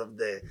people out of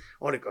the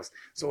Holocaust.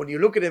 So when you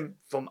look at him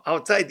from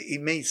outside, he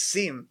may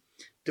seem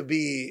to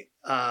be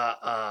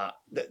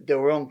the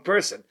wrong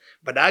person.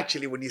 But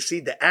actually, when you see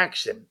the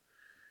action,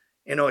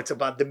 it's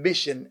about the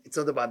mission. It's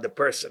not about the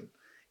person.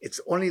 It's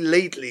only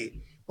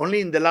lately, only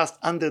in the last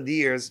 100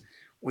 years,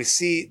 we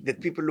see that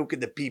people look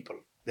at the people.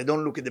 They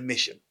don't look at the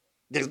mission.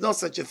 There's no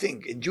such a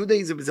thing. In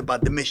Judaism, it's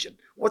about the mission.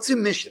 What's your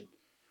mission?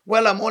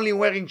 Well, I'm only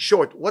wearing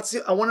short.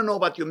 I want to know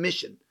about your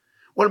mission.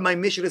 Well, my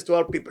mission is to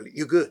help people.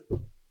 You're good.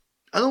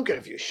 I don't care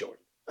if you're short.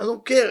 I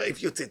don't care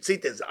if your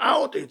tzitzit is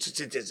out, or your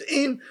tzitzit is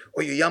in,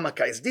 or your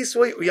yarmulke is this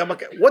way, or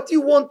yarmulke. What do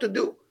you want to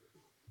do?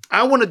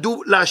 I want to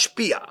do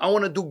lashpia. I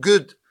want to do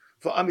good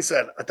for Am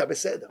Yisrael. Ata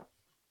beseder.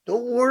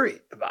 Don't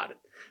worry about it.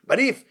 But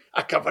if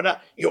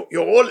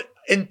your whole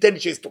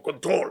intention is to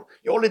control,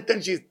 your whole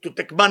intention is to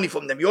take money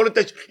from them, your whole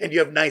intention, and you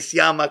have nice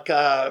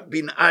yarmulke,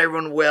 been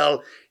ironed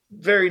well,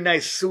 very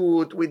nice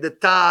suit with the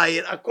tie,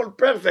 and akol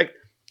perfect.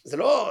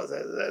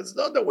 That's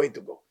not the way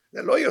to go.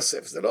 The law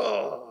Yosef, the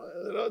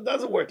law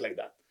doesn't work like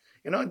that.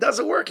 It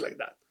doesn't work like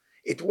that.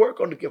 It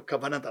works on your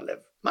kavanat halev.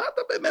 Ma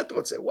ata bemet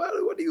rotze?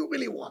 Well, what do you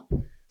really want?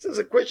 This is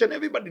a question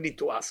everybody needs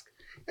to ask.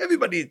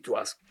 Everybody needs to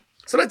ask.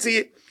 So let's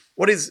see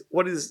what is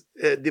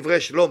Divrei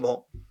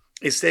Shlomo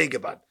is saying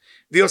about.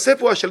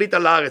 ויוסף הוא השליט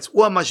על הארץ,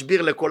 הוא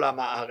המשביר לכל עם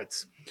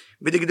הארץ.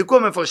 ודקדקו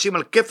המפרשים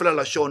על כפל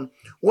הלשון,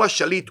 הוא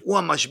השליט, הוא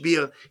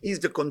המשביר, he's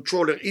the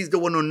controller, he's the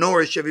one who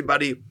nourish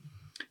everybody.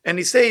 And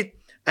he said,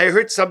 I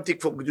heard something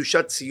from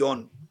Kedushat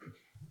Zion,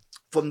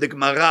 from the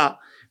Gemara,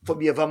 from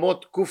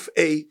Yevamot Kuf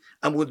A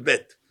Amud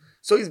Bet.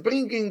 So he's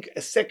bringing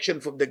a section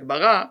from the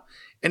Gemara,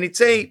 and it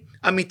say,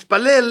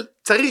 המתפלל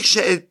צריך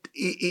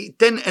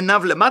שייתן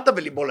עיניו למטה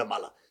וליבו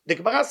למעלה. The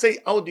Gemara say,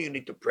 how do you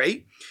need to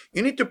pray?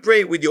 You need to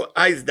pray with your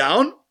eyes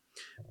down,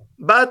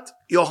 but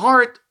your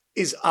heart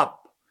is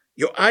up.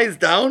 Your eyes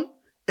down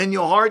and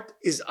your heart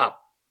is up.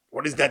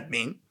 What does that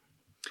mean?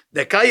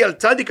 דקאי על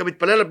צדיק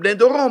המתפלל על בני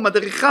דורו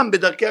מדריכם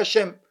בדרכי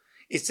השם.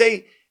 It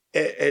say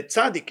a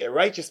tzaddik, a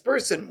righteous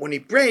person, when he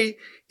pray,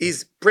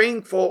 is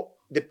praying for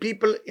the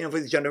people of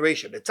his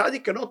generation. A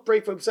tzaddik cannot pray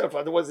for himself,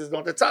 otherwise he's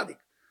not a tzaddik.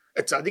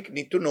 A tzaddik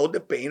needs to know the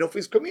pain of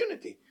his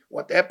community.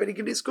 What's happening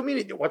in his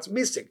community? What's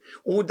missing?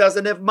 Who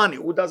doesn't have money?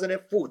 Who doesn't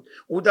have food?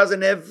 Who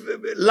doesn't have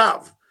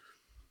love?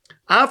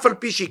 אף על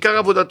פי שעיקר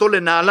עבודתו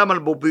לנהלם על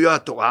בוביו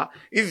התורה,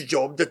 his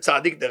job, the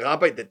tzaddik, the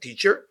rabbi, the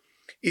teacher,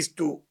 is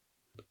to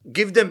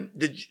give them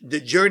the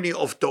journey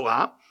of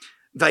Torah,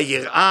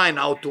 והיראה, and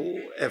how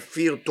to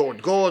fear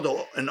toward God,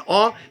 and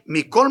all,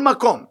 מכל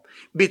מקום,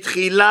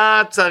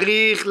 בתחילה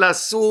צריך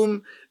לשום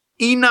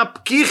עינה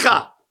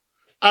פקיחה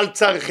על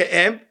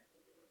צרכיהם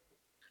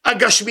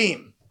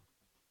הגשמיים.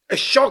 A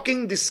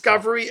shocking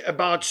discovery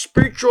about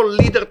spiritual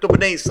leader to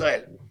Bnei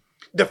Israel.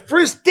 The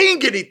first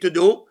thing you need to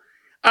do,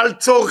 על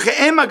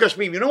צורכיהם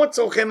הגשמיים. You know what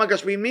צורכיהם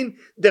הגשמיים mean?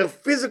 Their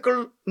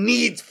physical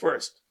needs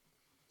first.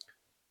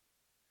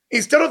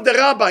 Instead of the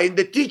rabbi and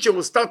the teacher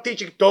will start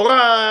teaching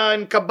Torah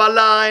and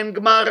Kabbalah and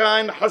Gemara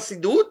and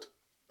Hasidut,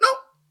 no.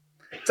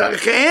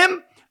 צורכיהם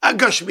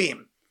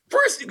הגשמיים.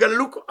 First, you got to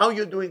look how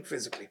you're doing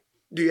physically.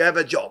 Do you have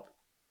a job?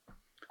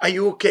 Are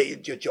you okay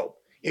at your job?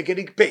 You're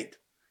getting paid.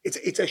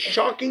 It's a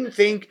shocking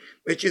thing,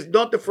 which is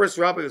not the first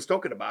rabbi who's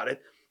talking about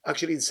it.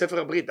 Actually, in Sefer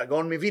HaBrit, the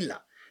Gaon Mevilna.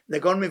 The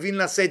Gaon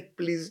Mevilna said,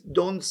 please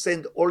don't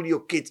send all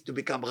your kids to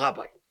become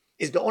rabbi.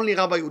 He's the only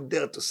rabbi who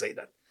dared to say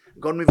that.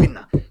 Gaon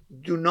Mevilna.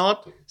 Do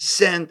not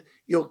send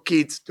your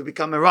kids to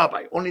become a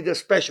rabbi, only the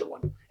special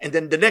one. And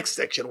then the next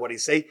section, what he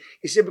said,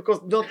 because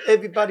not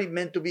everybody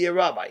meant to be a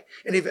rabbi.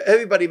 And if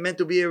everybody meant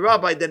to be a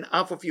rabbi, then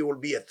half of you will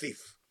be a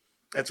thief.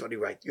 That's what he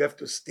writes. You have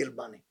to steal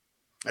money.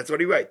 That's what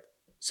he writes.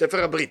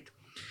 ספר הברית.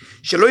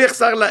 שלא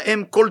יחסר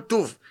להם כל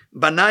טוב,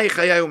 בניי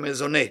חיי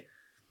ומזוני.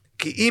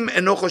 כי אם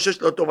אינו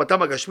חושש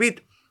לטובתם הגשמית,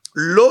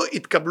 לא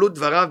יתקבלו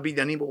דבריו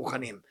בעניינים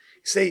רוחניים.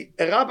 Say,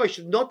 a rabbi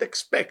should not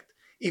expect,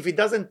 if he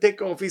doesn't take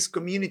care of his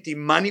community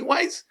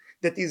money-wise,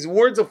 that his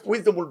words of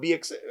wisdom will be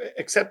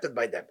accepted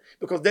by them.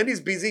 Because then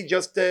he's busy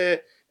just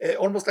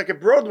almost like a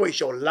Broadway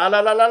show. La la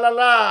la la la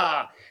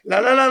la. La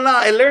la la la.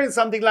 I learned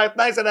something like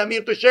nice and I'm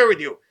here to share with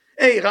you.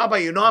 Hey, Rabbi,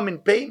 you know I'm in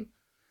pain?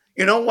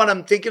 You know what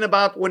I'm thinking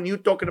about when you're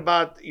talking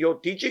about your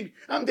teaching?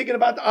 I'm thinking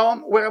about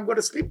where I'm going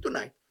to sleep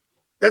tonight.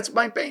 That's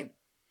my pain.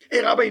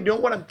 Hey, Rabbi, you know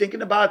what I'm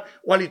thinking about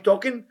while you're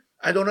talking?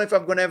 I don't know if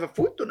I'm going to have a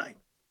food tonight.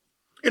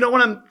 You know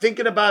what I'm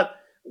thinking about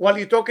while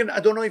you're talking? I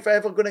don't know if I'm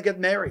ever going to get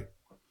married.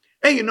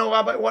 Hey, you know,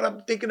 Rabbi, what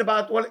I'm thinking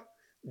about? Well,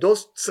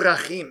 those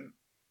tzrachim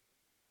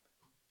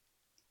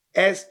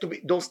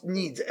those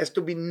needs has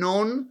to be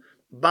known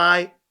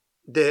by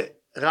the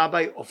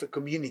rabbi of a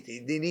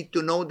community. They need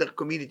to know their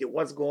community,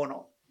 what's going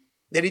on.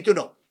 They need to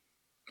know.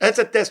 That's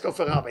a test of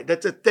a rabbi.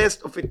 That's a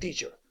test of a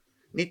teacher.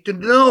 Need to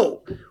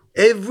know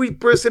every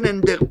person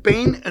and their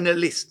pain and a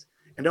list.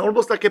 And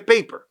almost like a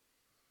paper.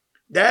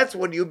 That's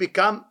when you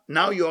become,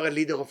 now you are a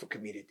leader of a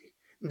community.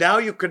 Now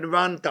you can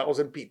run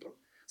 1,000 people.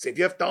 So if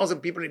you have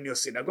 1,000 people in your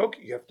synagogue,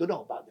 you have to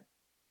know about them.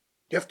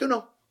 You have to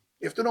know.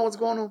 You have to know what's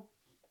going on.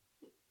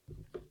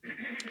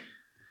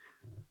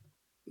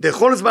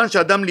 בכל זמן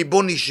שאדם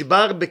ליבו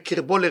נשבר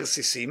בקרבו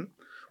לרסיסים,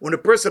 when a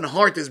person's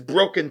heart is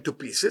broken to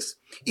pieces,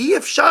 אי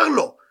אפשר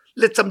לו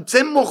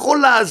לצמצם מוחו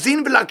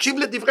להאזין ולהקשיב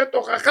לדברי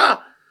תוכחה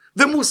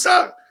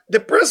ומוסר. The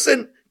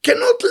person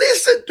cannot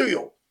listen to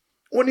you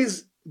when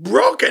he's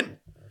broken.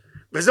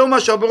 וזהו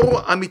מה שאמרו,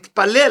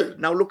 המתפלל,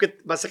 now look at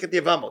מסכת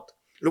יבמות,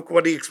 look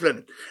what he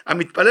explained.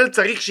 המתפלל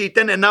צריך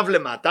שייתן עיניו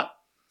למטה.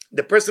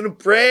 The person who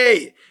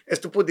pray has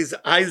to put his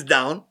eyes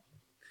down.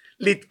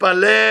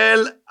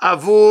 להתפלל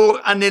עבור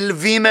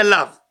הנלווים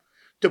אליו.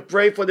 To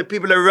pray for the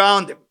people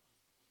around him.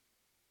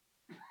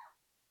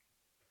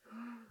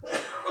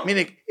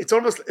 Meaning, it's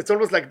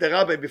almost like the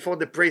rabbi before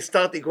the prayer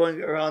started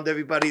going around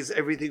everybody, is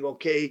everything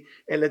okay?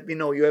 And let me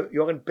know,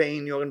 you're in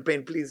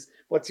pain, please.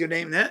 What's your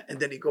name? And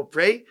then you go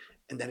pray,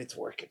 and then it's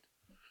working.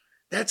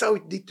 That's how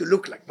it need to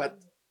look like. But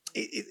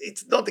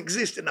it's not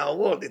exist in our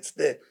world. One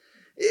day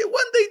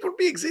it will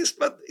be exist,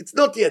 but it's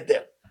not yet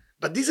there.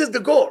 But this is the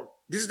goal.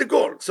 This is the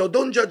goal. So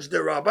don't judge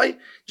the rabbi.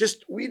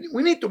 Just, we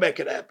need to make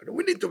it happen.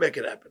 We need to make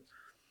it happen.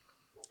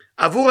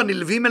 עבור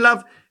הנלווים אליו,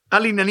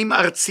 על עניינים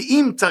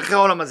ארציים צרכי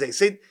העולם הזה.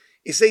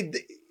 He said,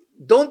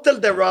 don't tell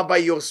the rabbi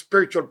your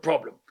spiritual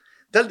problem.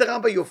 Tell the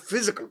rabbi your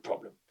physical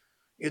problem.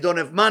 You don't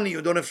have money,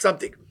 you don't have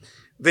something.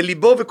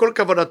 וליבו וכל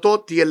כוונתו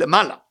תהיה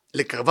למעלה,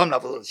 לקרבם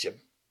לעבודת השם.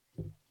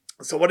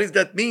 So what does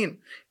that mean?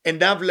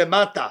 עיניו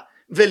למטה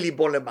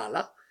וליבו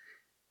למעלה.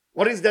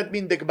 What does that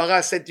mean? The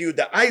Gemara said to you,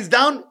 the eyes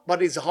down,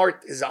 but his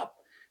heart is up.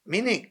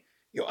 Meaning,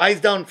 your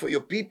eyes down for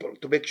your people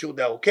to make sure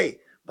they're okay.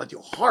 But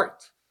your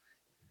heart,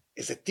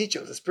 as a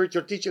teacher, as a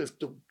spiritual teacher, is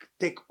to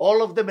take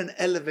all of them and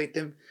elevate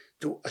them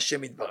to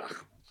Hashem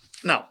Yitbarach.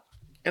 Now,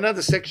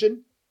 another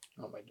section.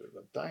 How am I doing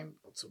on time?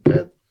 Not so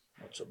bad.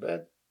 Not so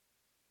bad.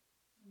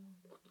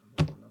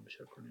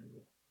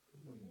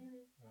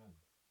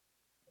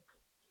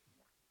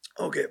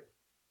 Okay.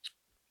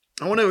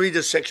 I want to read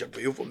a section for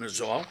you from the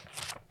Zohar.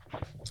 I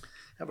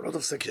have a lot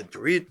of sections to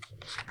read,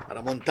 but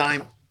I'm on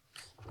time.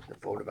 The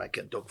problem, I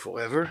can talk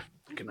forever.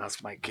 I can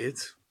ask my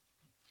kids.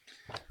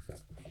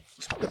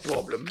 It's not a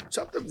problem.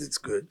 Sometimes it's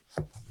good.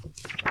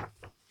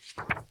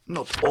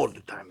 Not all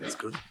the time it's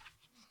good.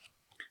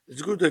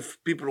 It's good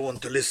if people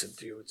want to listen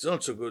to you. It's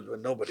not so good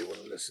when nobody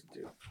wants to listen to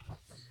you.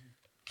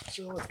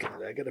 So what can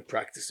I got to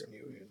practice on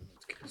you.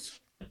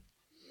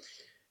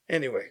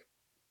 Anyway,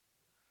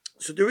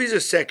 so there is a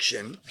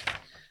section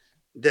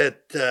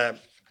that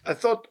I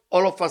thought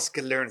all of us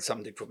can learn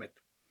something from it.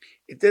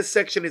 This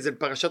section is in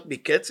Parashat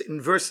Mikketz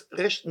in verse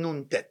Resh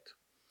Nun Tet,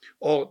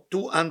 or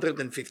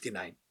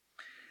 259.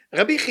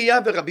 Rabbi Chia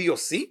and Rabbi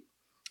Yossi,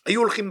 they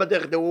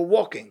were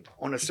walking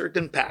on a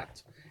certain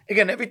path.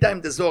 Again, every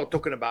time the Zohar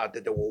talking about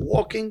that they were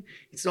walking,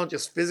 it's not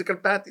just physical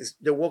path,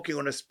 they're walking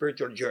on a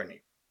spiritual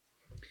journey.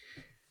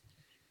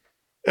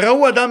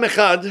 ראו אדם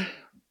אחד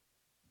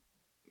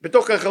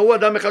בתוך כך ראו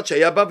אדם אחד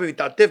שהיה בא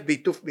ומתעטף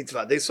בעיטוף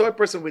מצווה. They saw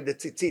a person with the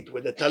ציצית,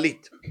 with the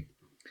טלית.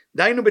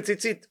 דהיינו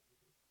בציצית.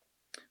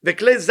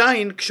 וכלי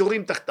זין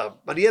קשורים תחתיו.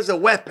 But he has a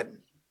weapon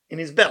in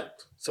his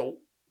belt. So,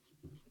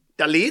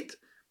 טלית,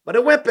 but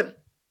a weapon.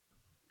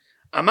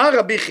 אמר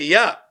רבי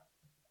חייא,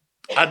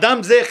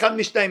 אדם זה אחד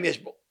משתיים יש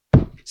בו.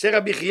 say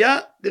רבי חייא,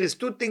 there is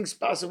two things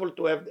possible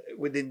to have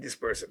within this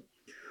person.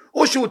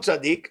 או שהוא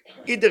צדיק,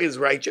 either is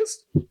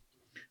righteous,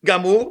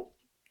 גמור,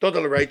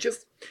 total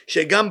righteous,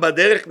 שגם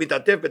בדרך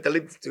מתעטף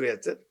בטלית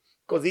מצויצת,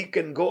 because he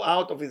can go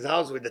out of his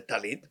house with the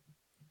טלית,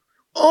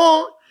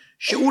 או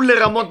שהוא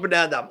לרמות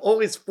בני אדם,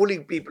 or is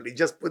fooling people, he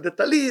just put the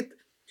טלית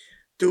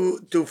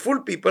to fool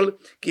people,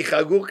 כי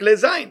חגור כלי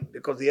זין,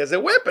 because he has a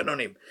weapon on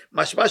him,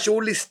 משמע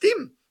שהוא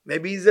ליסטים,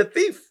 maybe he's a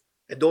thief.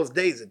 In those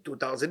days,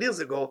 2,000 years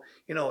ago,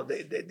 you know,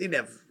 they didn't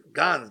have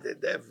guns,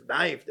 they have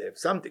knife, they have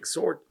something,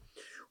 sword.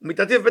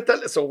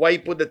 So why he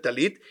put the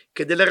talit?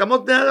 כדי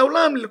לרמות בני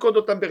העולם, ללכוד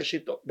אותם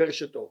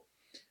ברשתו.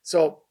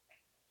 So,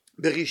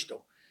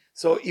 ברשתו.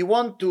 So he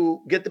want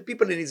to get the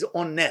people in his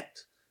own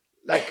net.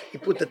 Like he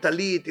put the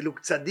talit, he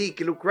look tzaddik,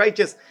 he look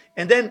righteous,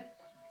 and then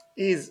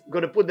he's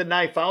going to put the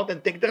knife out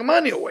and take their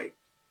money away.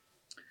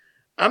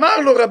 אמר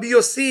לו רבי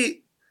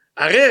יוסי,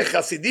 הרי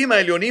חסידים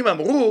העליונים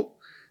אמרו,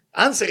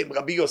 answering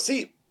רבי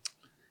יוסי,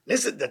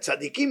 listen, the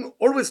tzaddikim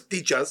always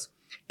teach us,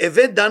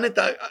 הווה דן את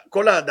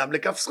כל האדם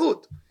לכף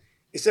זכות.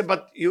 He said,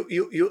 but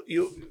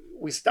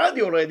we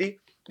study already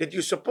that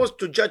you're supposed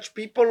to judge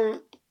people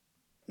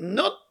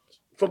not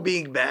for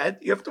being bad,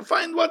 you have to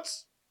find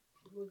what's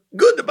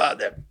good about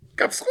them.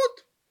 כף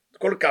זכות,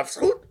 כל כף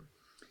זכות.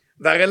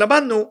 והרי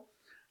למדנו,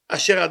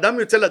 אשר אדם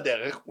יוצא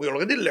לדרך, we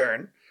already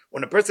learn,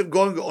 when a person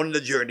going on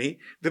the journey,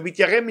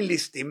 ומתיירא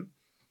מליסטים,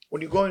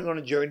 when you're going on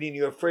a journey and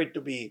you're afraid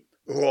to be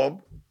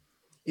robbed,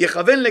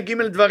 יכוון לג'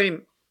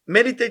 דברים,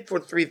 meditate for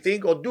 3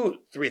 things or do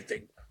 3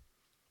 things.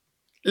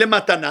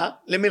 למתנה,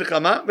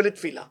 למלחמה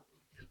ולתפילה.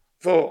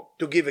 For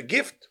to give a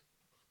gift,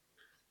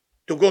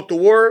 to go to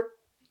war,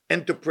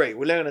 and to pray.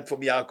 We learn it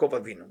from יעקב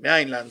אבינו.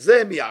 מאין לאן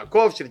זה?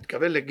 מיעקב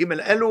שנתכוון לג'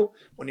 אלו,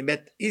 הוא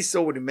נימת איסו,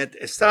 הוא נימת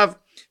עשיו,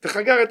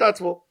 וחגר את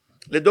עצמו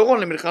לדורון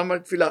למלחמה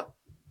ולתפילה.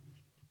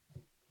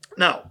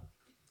 Now,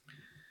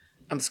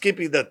 I'm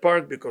skipping that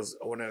part because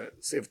I want to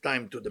save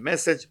time to the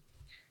message.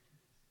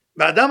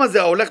 והאדם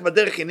הזה ההולך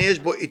בדרך, הנה יש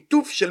בו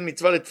עיטוף של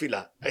מצווה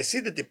לתפילה. I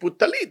see that he put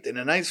טלית in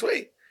a nice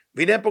way.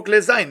 והנה פה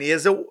כלי זין, he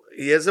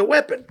has a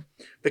weapon.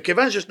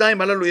 וכיוון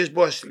ששניים הללו יש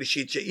בו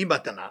השלישית שהיא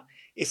מתנה,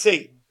 he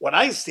say, what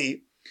I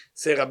see,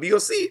 say רבי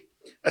יוסי,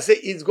 I say,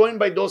 he's going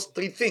by those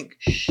 3 things.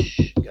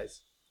 Shh,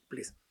 guys,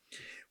 please.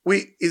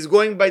 He's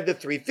going by the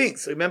 3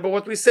 things. Remember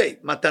what we say,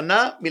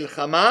 מתנה,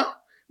 מלחמה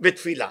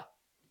ותפילה.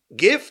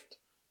 Gift,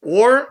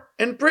 war,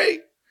 and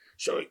pray.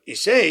 So he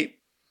say,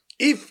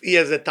 if he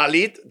has a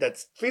talit,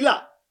 that's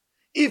tefillah.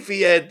 If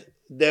he had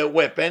the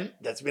weapon,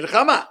 that's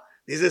milchama.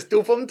 This is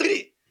 2 from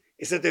 3.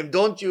 He said to him,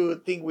 don't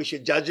you think we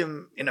should judge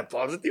him in a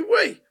positive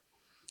way?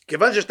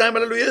 כיוון ששתיים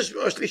הללו יש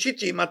השלישית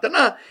שהיא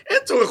מתנה, אין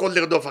צורך עוד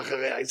לרדוף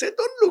אחריה. He said,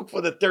 don't look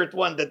for the 3rd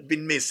one that's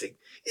been missing.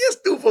 He has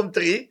 2 from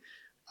 3.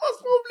 Most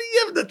probably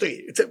you have the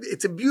 3.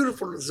 It's a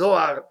beautiful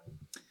Zohar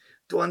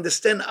to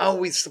understand how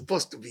we're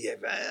supposed to behave.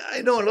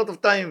 I know a lot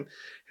of time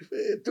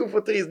 2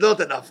 for 3 is not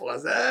enough for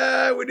us.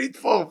 We need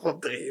 4 from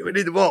 3. We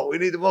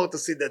need more to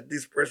see that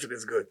this person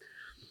is good.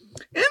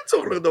 אין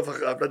צורך לרדוף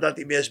אחריו, לדעת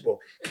אם יש בו.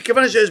 כי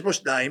כיוון שיש בו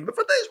 2,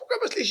 בוודאי יש בו גם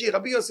השלישי.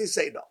 רבי יוסי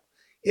say no.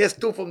 He has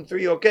 2 from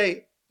 3,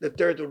 okay? The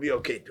 3rd will be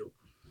okay too.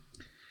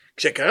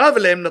 כשקרב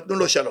אליהם נתנו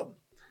לו שלום.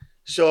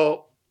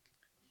 So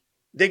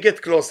they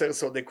get closer,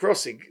 so they're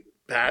crossing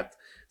path.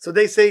 So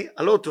they say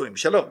hello to him,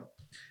 שלום.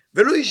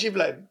 ולא השיב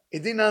להם. He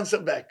didn't answer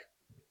back.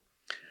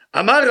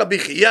 אמר רבי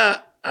חייא,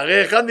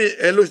 הרי אחד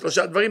מאלו 3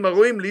 דברים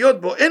הראויים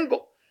להיות בו, אין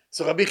בו.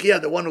 So רבי חייא,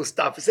 the one who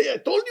stopped, he say, I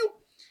told you.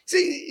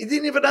 See, he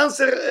didn't even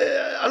answer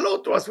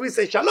hello to us. We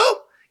say שלום.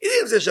 He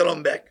didn't say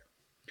שלום back.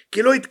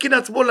 כי לא התקין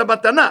עצמו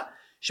למתנה.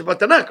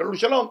 שבתנה קראו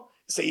שלום.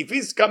 So if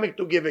he's coming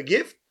to give a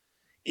gift,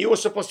 he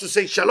was supposed to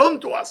say shalom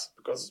to us,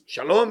 because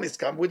shalom is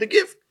come with a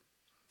gift.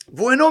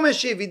 והוא אינו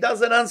משיב, he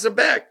doesn't answer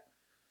back.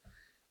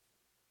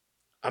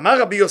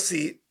 אמר רבי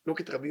יוסי, look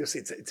at רבי יוסי,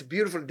 it's a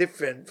beautiful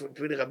difference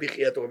between רבי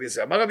חייא to רבי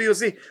יוסי. אמר רבי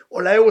יוסי,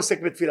 אולי הוא עוסק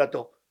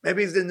בתפילתו.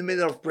 Maybe he's in the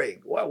middle of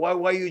praying. Why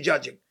are you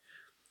judging?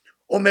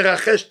 או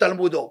מרחש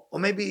תלמודו. Or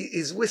maybe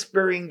he's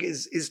whispering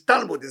his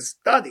Talmud, his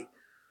study.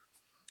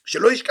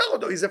 שלא ישכח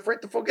אותו, he's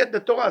afraid to forget the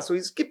Torah, so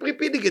he's keep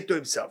repeating it to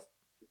himself.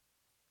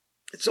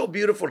 It's so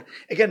beautiful.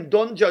 Again,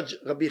 don't judge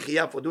Rabbi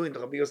Chia for doing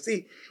Rabbi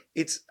Yossi.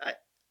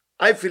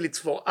 I feel it's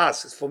for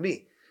us, it's for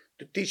me,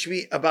 to teach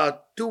me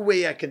about 2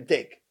 ways I can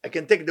take. I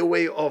can take the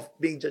way of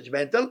being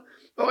judgmental,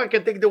 or I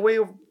can take the way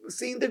of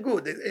seeing the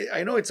good.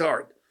 I know it's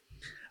hard.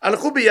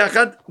 הלכו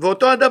ביחד,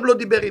 ואותו אדם לא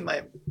דיבר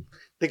עמהם.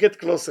 They get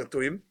closer to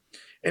him,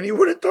 and he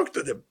wouldn't talk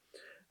to them.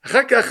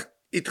 אחר כך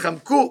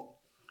התחמקו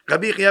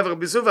רבי חייא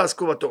ורבי יוסי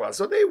ועסקו בתורה.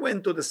 So they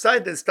went to the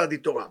side and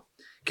studied Torah.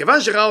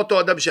 כיוון שראה אותו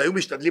אדם שהיו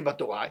משתדלים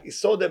בתורה, he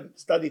saw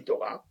them study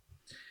תורה,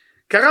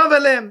 קרב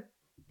אליהם,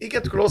 he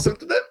get closer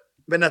to them,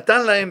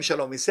 ונתן להם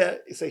שלום,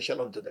 he say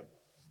שלום to them.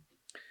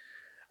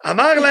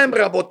 אמר להם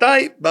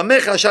רבותיי, במה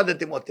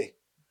חשדתם אותי?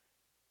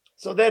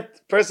 So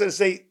that person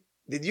say,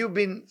 did you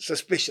been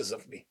suspicious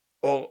of me?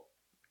 Or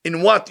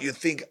in what you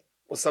think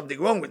was something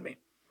wrong with me?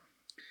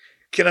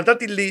 כי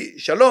נתתי לי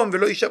שלום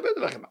ולא ישבד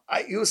לכם.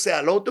 You say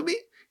hello to me,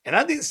 and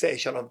I didn't say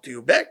shalom to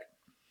you back.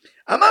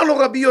 אמר לו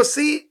רבי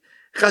יוסי,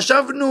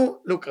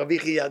 חשבנו, look, רבי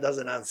חייא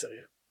doesn't answer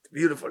here. It's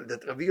beautiful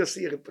that רבי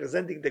יוסי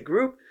representing the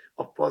group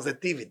of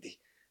positivity.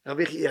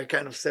 רבי חייא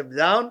kind of stepped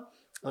down,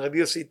 and רבי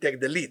יוסי take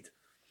the lead.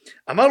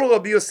 אמר לו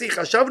רבי יוסי,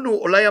 חשבנו,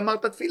 אולי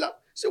אמרת תפילה.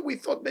 So we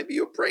thought maybe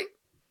you're praying.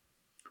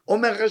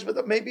 אומר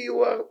רשב"א, maybe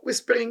you are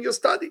whispering your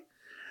study.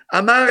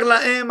 אמר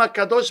להם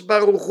הקדוש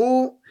ברוך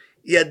הוא,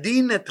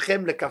 ידין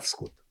אתכם לכף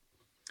זכות.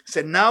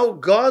 So now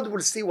God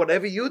will see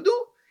whatever you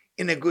do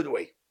in a good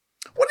way.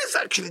 What is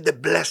actually the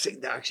blessing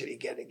they're actually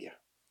getting here?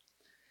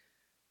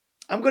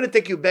 I'm going to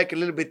take you back a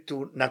little bit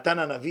to Natan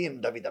HaNavi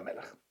and David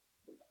HaMelech.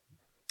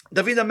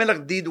 David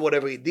HaMelech did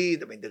whatever he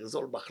did. I mean, there is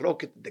all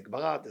machloket, the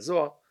Gemara, the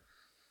Zohar.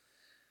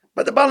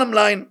 But the bottom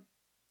line,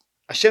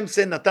 Hashem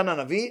sent Natan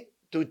HaNavi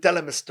to tell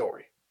him a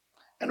story.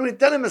 And when you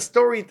tell him a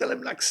story, tell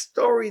him like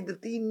story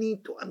that he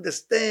need to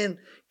understand.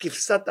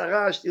 Kifsat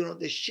Arash,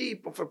 the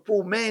sheep of a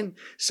poor man.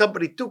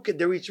 Somebody took it,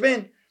 the rich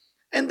man.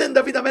 And then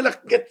David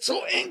HaMelech gets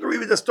so angry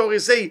with the story. He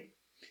say,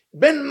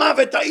 Ben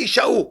Mavet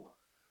Ha'ishahu.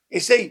 He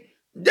say,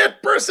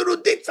 that person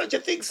who did such a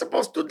thing is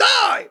supposed to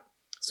die.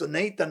 So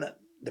Nathan,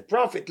 the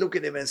prophet, look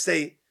at him and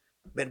say,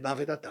 Ben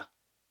Mavet Ata.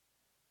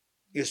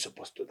 You're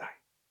supposed to die.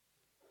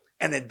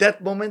 And at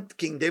that moment,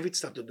 King David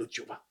started to do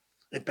tshuva,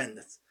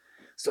 repentance.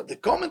 So the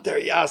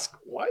commentary asks,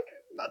 why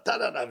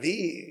Natan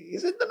HaNavi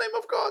is in the name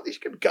of God? He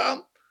can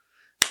come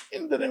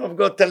in the name of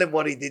God, tell him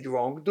what he did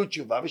wrong, do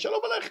tshuva,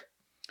 v'shalom aleichem.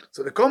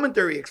 So the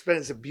commentary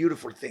explains a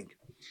beautiful thing.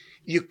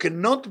 You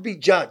cannot be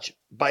judged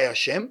by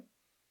Hashem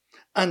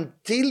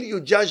until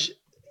you judge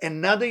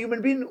another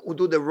human being who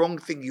do the wrong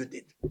thing you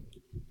did.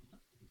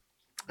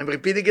 I'm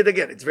repeating it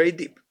again. It's very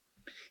deep.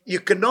 You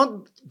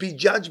cannot be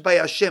judged by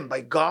Hashem,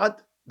 by God,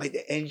 by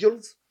the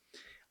angels,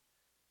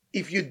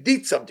 if you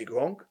did something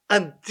wrong,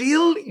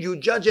 until you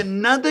judge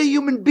another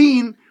human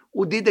being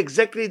who did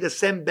exactly the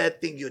same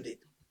bad thing you did.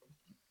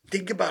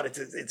 Think about it.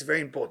 It's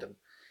very important.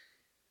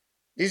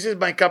 This is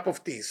my cup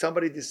of tea.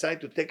 Somebody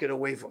decided to take it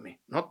away from me.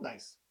 Not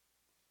nice.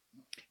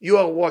 You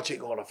are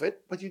watching all of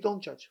it, but you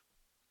don't judge.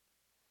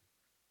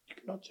 You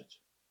cannot judge.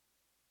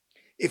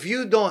 If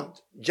you don't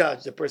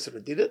judge the person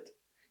who did it,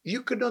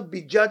 you cannot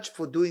be judged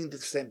for doing the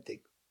same thing.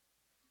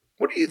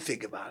 What do you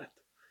think about it?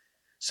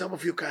 Some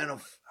of you kind of,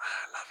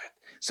 love it.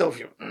 Some of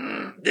you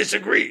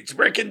disagree. It's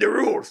breaking the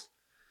rules.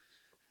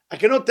 I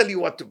cannot tell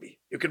you what to be.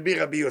 You can be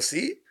Rabbi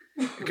Yossi.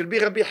 You can be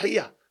Rabbi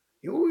Hiya.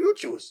 You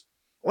choose.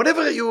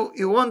 Whatever you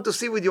want to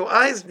see with your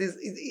eyes,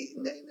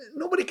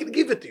 nobody can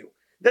give it to you.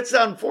 That's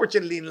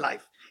unfortunately in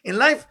life. In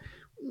life,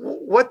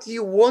 what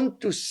you want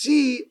to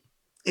see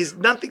is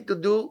nothing to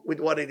do with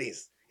what it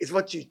is. It's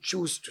what you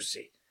choose to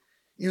see.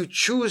 You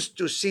choose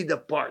to see the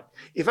part.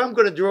 If I'm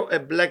going to draw a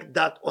black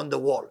dot on the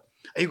wall,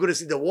 are you going to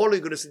see the wall or are you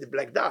going to see the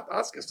black dot?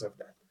 Ask yourself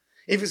that.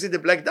 If you see the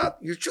black dot,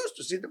 you choose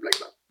to see the black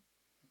dot.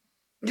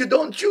 You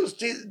don't choose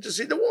to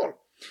see the wall.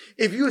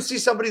 If you see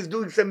somebody's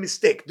doing some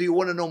mistake, do you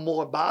want to know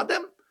more about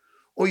them?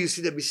 Or you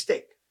see the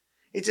mistake?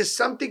 It is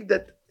something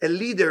that a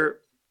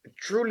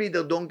true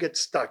leader don't get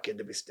stuck in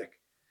the mistake.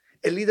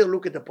 A leader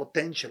look at the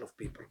potential of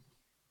people.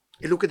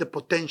 You look at the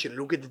potential,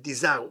 look at the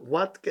desire.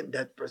 What can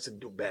that person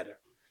do better?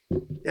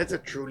 That's a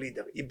true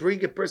leader. He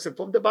bring a person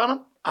from the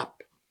bottom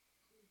up.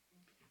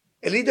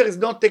 A leader is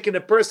not taking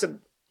a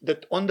person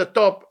that on the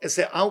top and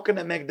say, how can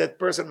I make that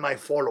person my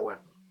follower?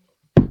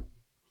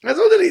 That's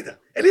not a leader.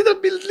 A leader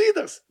builds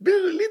leaders.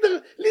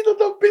 Leader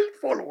don't build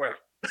follower.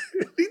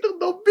 Leader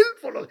don't build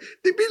followers.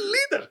 They build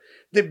leader.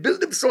 They build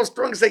them so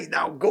strong, say,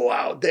 now go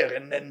out there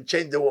and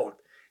change the world.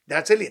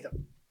 That's a leader.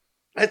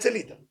 That's a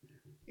leader.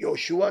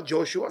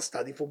 Joshua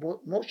studied for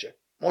Moshe.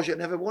 Moshe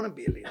never wanted to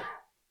be a leader.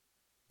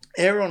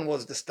 Aaron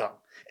was the star.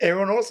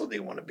 Aaron also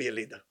didn't want to be a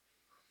leader.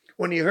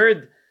 When he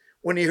heard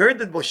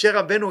that Moshe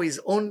Rabbeinu, his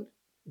own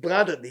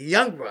brother, the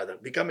young brother,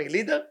 becoming a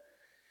leader,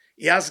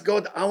 he asked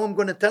God, how I'm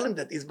going to tell him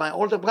that he's my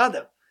older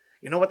brother.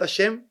 You know what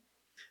Hashem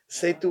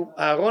said to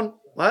Aaron?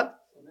 What?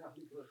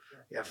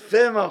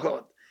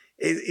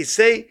 He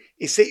say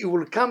he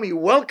will come, he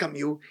will welcome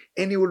you,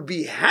 and he will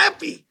be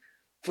happy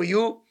for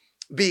you.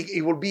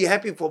 He will be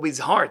happy for his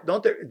heart,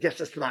 not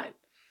just a smile,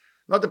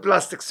 not a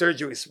plastic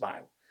surgery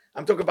smile.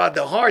 I'm talking about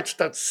the heart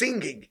starts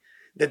singing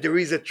that there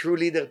is a true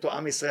leader to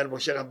Am Yisrael,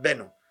 Moshe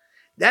Rabbeinu.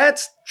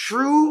 That's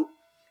true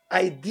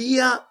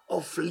idea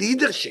of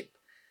leadership.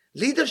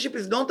 Leadership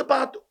is not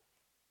about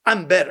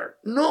I'm better.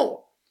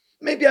 No,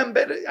 maybe I'm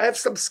better. I have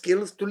some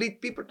skills to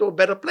lead people to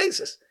better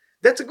places.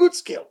 That's a good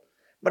skill,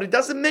 but it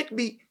doesn't make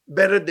me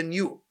better than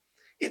you.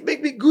 It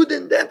makes me good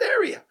in that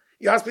area.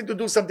 You ask me to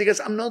do something else,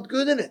 I'm not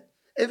good in it.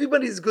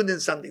 Everybody is good in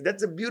something.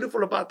 That's the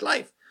beautiful about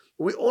life.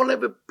 We all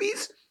have a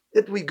piece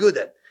that we're good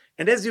at.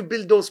 And as you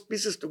build those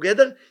pieces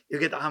together, you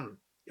get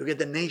you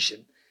get a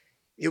nation,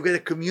 you get a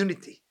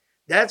community.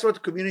 That's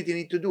what community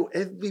need to do.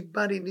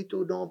 Everybody need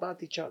to know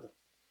about each other.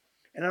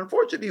 And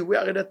unfortunately, we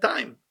are at a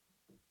time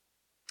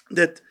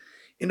that,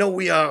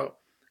 we are,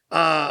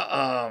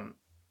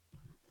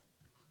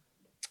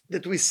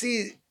 that we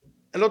see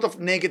a lot of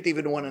negative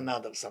in one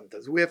another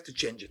sometimes. We have to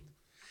change it.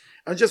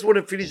 I just want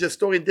to finish the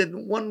story,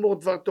 then one more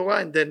דבר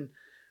תורה, and then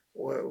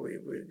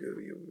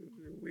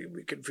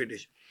we can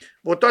finish.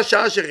 באותה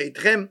שעה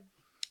שראיתכם,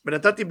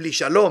 ונתתי בלי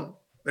שלום,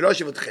 ולא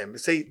אשיב אתכם.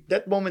 Say,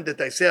 that moment that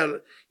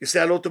you say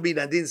hello to me, and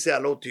I didn't say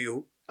hello to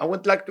you, I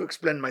would like to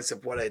explain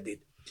myself what I did.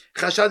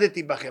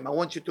 חשדתי בכם, I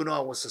want you to know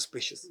I was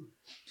suspicious.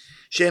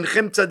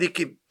 שאינכם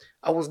צדיקים.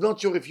 I was not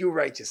sure if you're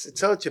righteous. It's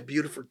such a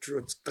beautiful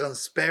truth,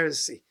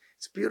 transparency.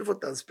 It's beautiful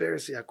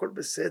transparency, הכל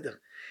בסדר.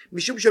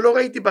 משום שלא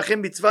ראיתי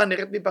בכם מצווה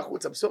הנראית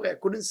מבחוץ. I'm sorry, I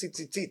couldn't see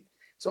ציצית.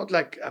 It's not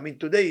like,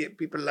 today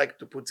people like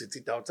to put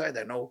ציצית outside.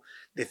 I know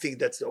they think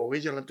that's the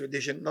original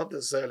tradition, not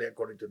necessarily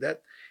according to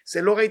that.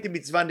 זה לא ראיתי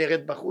מצווה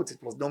נראית בחוץ,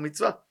 it was no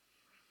מצווה.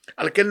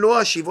 על כן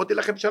לא אשיבותי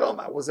לכם שלום.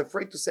 I was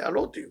afraid to say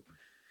hello to you.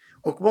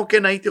 או כמו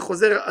כן הייתי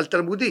חוזר על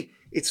תלמודי.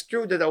 It's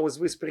true that I was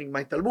whispering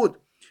my Talmud.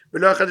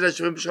 ולא יכולתי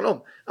להשיבם בשלום.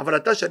 אבל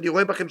עתה שאני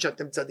רואה בכם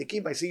שאתם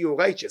צדיקים, I see you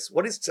righteous.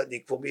 What is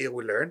צדיק? For me, here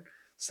we learn.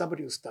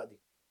 Somebody who study.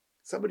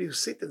 Somebody who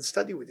sit and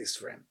study with his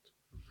friend.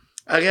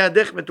 הרי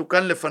הדרך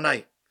מתוקן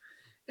לפניי.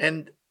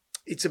 And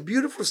it's a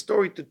beautiful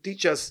story to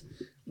teach us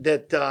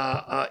that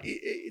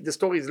the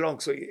story is long,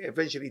 so you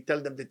eventually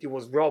tell them that he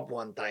was robbed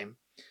one time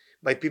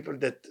by people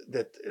that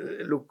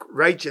look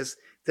righteous.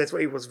 That's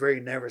why he was very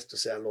nervous to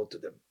say hello to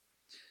them.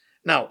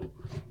 Now,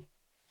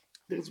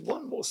 there's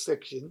one more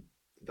section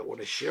that I want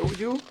to share with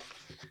you,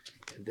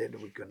 and then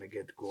we're going to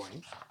get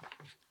going.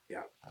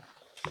 Yeah.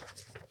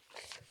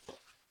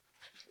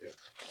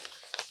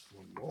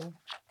 One more.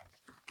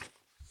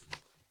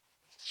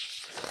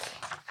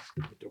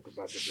 We talk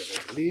about the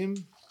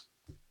Bereglim.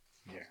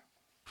 Yeah.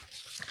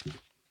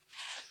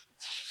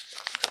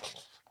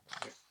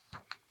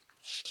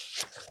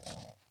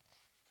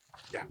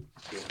 Yeah,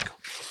 here we go.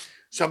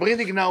 So I'm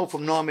reading now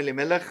from Noam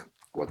Elimelech.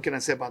 What can I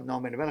say about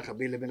Noam Elimelech?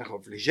 Rabbi Elimelech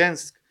of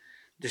Lizhensk,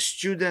 the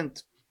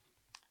student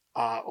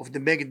of the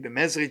Megid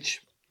B'Mezrich.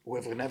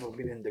 Whoever never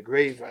been in the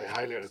grave, I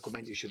highly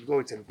recommend you should go.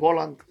 It's in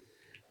Poland,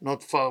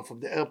 not far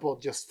from the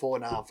airport, just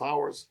 4.5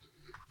 hours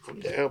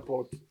from the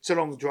airport. It's a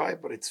long drive,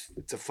 but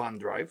it's a fun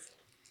drive.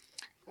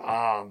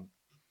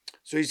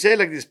 So you say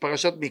like this,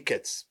 פרשת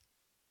Mikketz.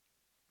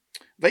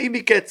 ויהי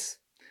Mikketz,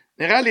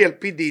 נראה לי על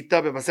פי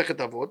דעיתה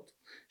במסכת אבות,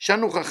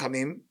 שנו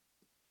חכמים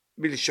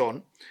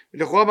בלשון,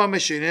 ולכאורה מה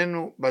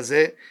משיננו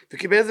בזה,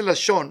 וכי באיזה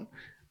לשון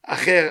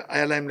אחר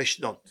היה להם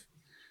לשנות.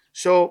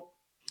 So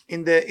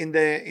in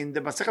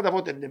the מסכת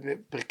אבות, in the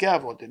פרקי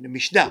אבות, in the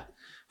משנה,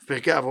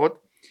 פרקי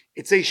אבות,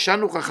 it says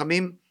שנו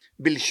חכמים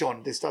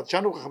בלשון. They start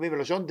שנו חכמים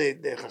בלשון,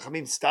 the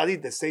חכמים study,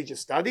 the sages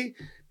study,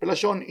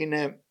 בלשון in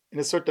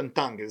a certain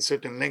tongue, in a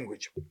certain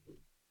language.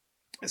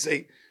 I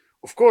say,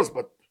 of course,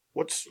 but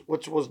what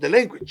was the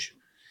language?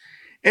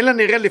 אלא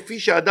נראה לפי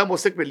שהאדם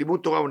עוסק בלימוד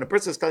תורה, when a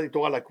person study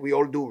Torah like we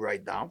all do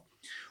right now,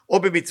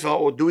 או במצווה,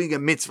 or doing a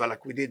mitzvah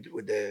like we did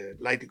with the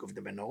lighting of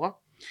the menorah,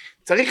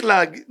 צריך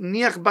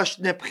להניח בה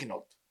שני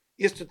בחינות.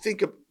 He has to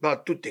think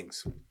about two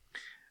things.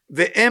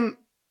 והם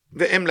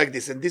like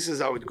this, and this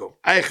is how it go.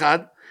 האחד,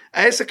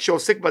 העסק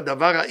שעוסק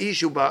בדבר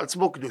האיש הוא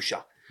בעצמו קדושה.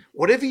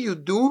 Whatever you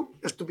do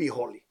has to be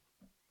holy.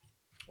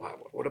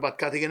 What about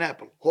cutting an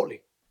apple?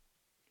 Holy.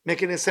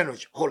 Making a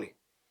sandwich? Holy.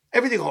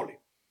 Everything holy.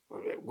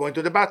 Going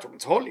to the bathroom,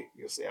 it's holy.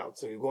 You say out,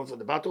 so you go to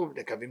the bathroom,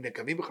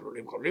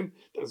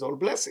 there's all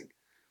blessing.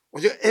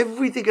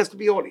 Everything has to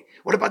be holy.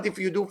 What about if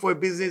you do for a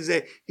business,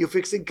 you're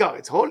fixing car?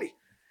 It's holy.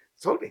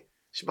 It's holy.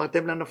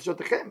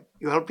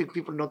 You're helping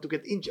people not to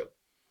get injured.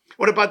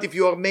 What about if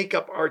you are a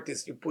makeup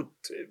artist, you put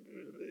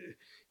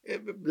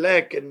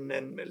black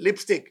and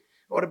lipstick?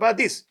 What about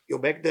this? You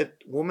make that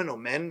woman or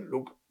man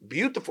look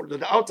beautiful to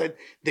the outside,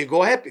 they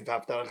go happy.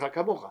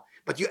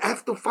 But you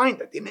have to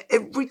find it. In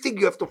everything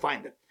you have to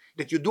find it.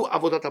 That you do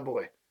avodat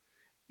haboreh.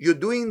 You're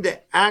doing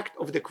the act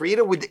of the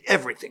Creator with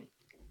everything.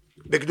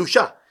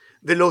 בקדושה.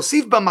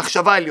 ולהוסיף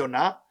במחשבה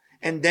העליונה,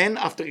 and then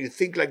after you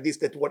think like this,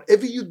 that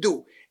whatever you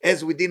do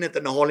as within it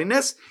and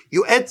holiness,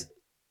 you add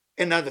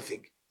another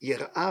thing.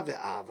 יראה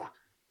ואהבה.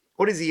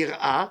 What is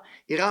יראה?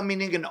 יראה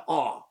meaning an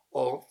awe,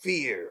 or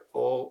fear,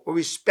 or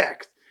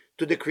respect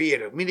to the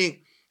Creator.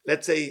 Meaning,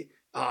 let's say,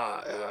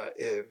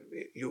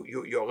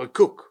 you're a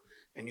cook,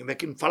 and you're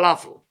making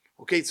falafel.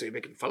 Okay, so you're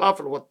making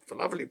falafel. What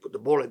falafel? You put the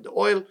bowl in the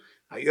oil.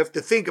 You have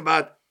to think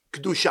about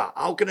kedusha.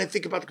 How can I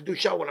think about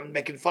kedusha when I'm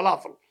making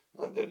falafel?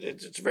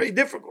 It's very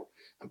difficult.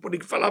 I'm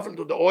putting falafel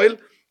to the oil,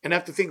 and I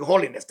have to think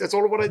holiness. That's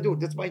all what I do.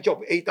 That's my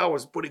job. 8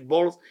 hours putting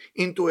balls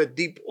into a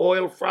deep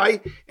oil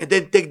fry, and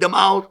then take them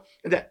out.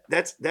 And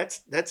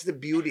that's the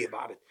beauty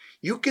about it.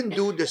 You can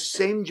do the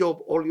same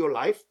job all your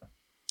life,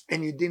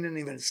 and you didn't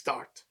even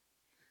start it.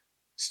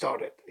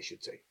 I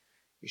should say.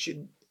 You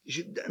should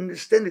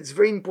understand. It's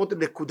very important.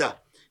 The kudah.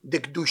 The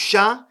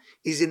kedusha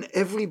is in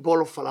every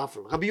bowl of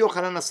falafel. Rabbi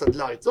Yochanan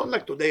HaSandlar. It's not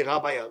like today,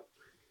 Rabbi,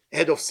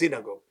 head of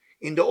synagogue.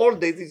 In the old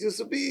days, it used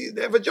to be,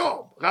 they have a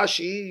job.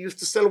 Rashi used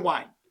to sell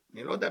wine.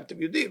 You know, that to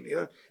be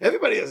Yudim.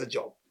 Everybody has a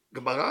job.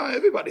 Gemara,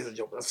 everybody has a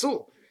job.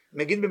 Asur.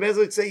 Megid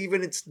B'Mezrich say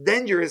even it's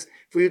dangerous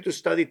for you to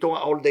study Torah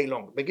all day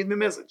long. Megid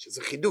B'Mezrich is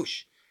a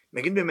chidush.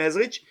 Megid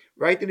B'Mezrich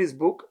write in his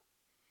book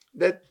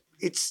that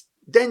it's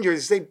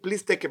dangerous. He say,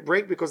 please take a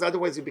break because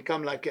otherwise you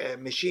become like a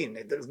machine.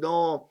 There's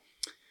no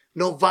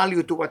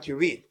value to what you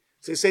read.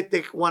 So he said,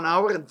 take 1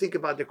 hour and think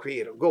about the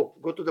Creator.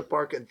 Go to the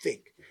park and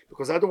think,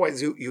 because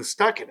otherwise you're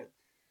stuck in it.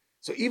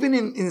 So even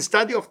in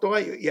study of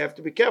Torah, you have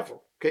to be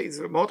careful. Okay, it's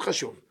מאוד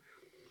חשוב.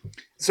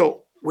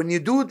 So when you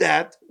do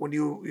that, when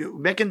you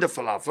making the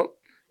falafel,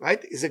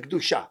 right, is a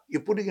kedusha.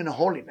 You're putting in a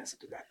holiness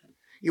to that.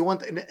 You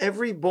want in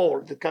every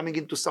bowl that coming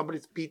into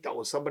somebody's pita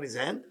or somebody's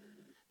hand,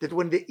 that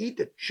when they eat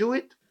it, chew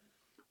it,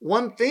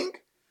 one thing,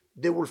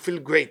 they will feel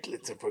great,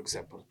 let's say, for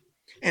example.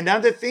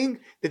 Another thing,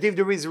 that if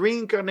there is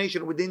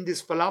reincarnation within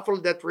this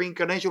falafel, that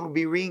reincarnation will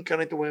be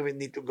reincarnated wherever it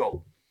need to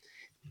go.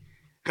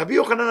 Rabbi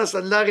Yochanan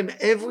HaSandlar, in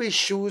every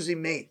shoes he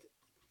made,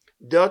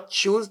 that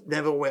shoes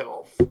never wear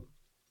off.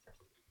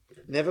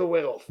 Never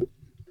wear off. I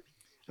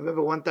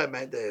remember one time I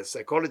had a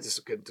psychologist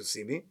who came to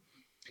see me,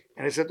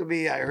 and he said to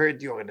me, I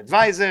heard you're an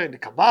advisor in the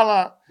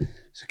Kabbalah,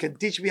 so you can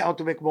teach me how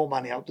to make more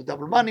money, how to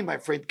double money. My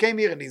friend came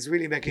here and he's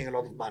really making a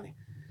lot of money.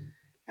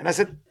 And I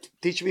said,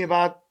 teach me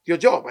about your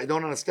job. I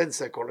don't understand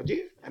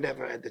psychology. I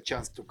never had the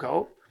chance to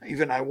go.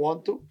 Even I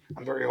want to.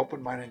 I'm very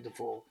open-minded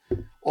for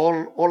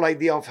all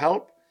idea of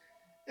help.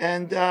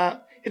 And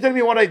he told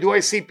me what I do. I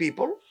see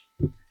people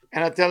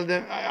and I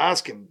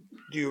ask him,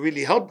 do you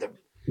really help them?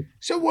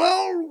 So,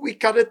 well, we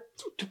cut it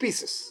to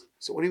pieces.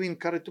 So what do you mean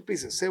cut it to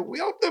pieces? So we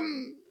help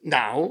them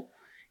now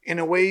in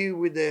a way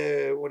with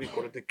the,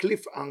 the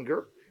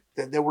cliffhanger,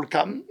 that they will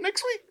come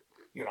next week.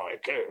 You know,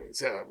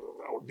 I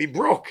would be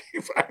broke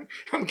if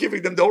I'm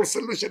giving them the whole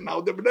solution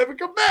now. They will never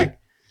come back.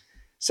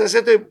 So I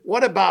said to him,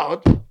 what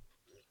about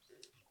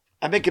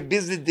I make a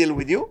business deal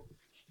with you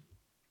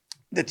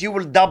that you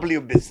will double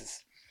your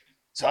business.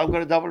 So I'm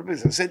going to double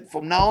business. I said,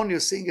 from now on, you're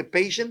seeing a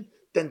patient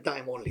 10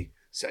 times only.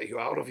 So you're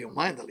out of your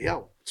mind,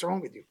 Eliyahu. What's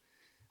wrong with you?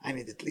 I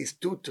need at least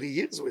 2-3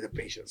 years with a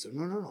patient. So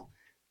no.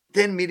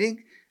 10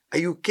 meetings. Are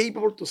you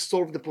capable to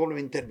solve the problem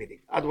in 10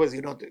 meetings? Otherwise,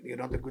 you're not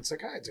a good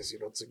psychiatrist.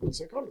 You're not a good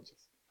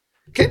psychologist.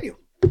 Can you?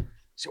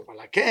 So,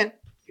 well, I can.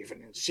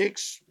 Even in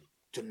 6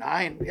 to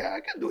 9. Yeah, I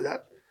can do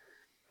that.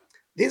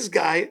 This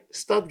guy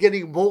started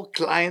getting more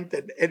client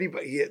than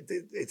anybody.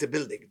 It's a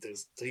building.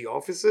 There's 3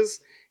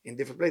 offices in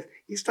different places.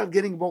 He started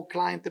getting more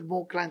client and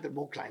more client and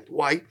more client.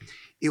 Why?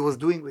 He was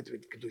doing it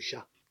with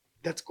kedusha.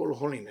 That's called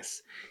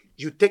holiness.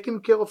 You're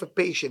taking care of a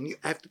patient. You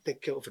have to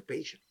take care of a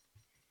patient.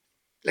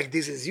 Like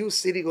this is you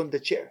sitting on the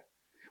chair.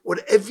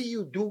 Whatever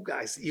you do,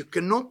 guys, you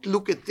cannot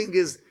look at things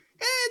as,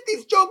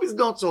 this job is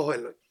not so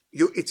holy.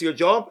 It's your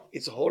job.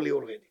 It's holy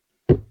already.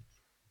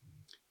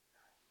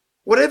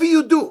 Whatever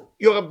you do,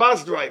 you're a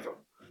bus driver.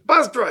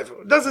 Bus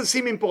driver doesn't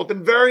seem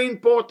important. Very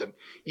important.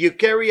 You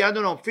carry,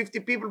 50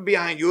 people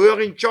behind you.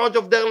 You're in charge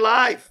of their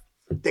life.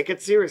 Take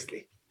it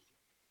seriously.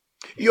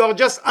 You are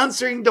just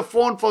answering the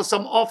phone for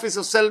some office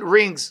or cell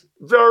rings.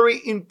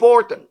 Very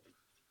important.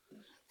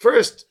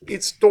 First,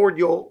 it's toward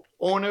your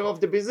owner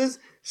of the business.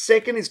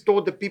 Second, is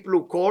toward the people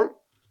who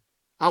call.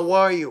 How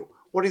are you?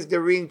 What is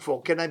the ring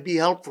for? Can I be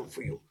helpful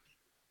for you?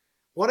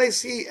 What I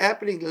see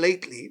happening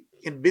lately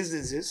in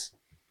businesses,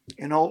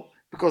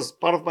 because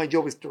part of my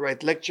job is to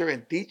write lecture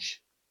and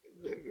teach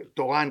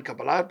Torah and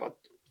Kabbalah, but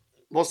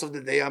most of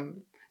the day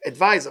I'm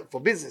advisor for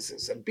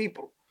businesses and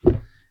people.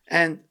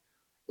 And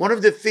one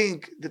of the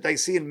things that I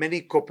see in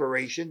many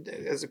corporations,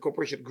 as a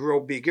corporation grow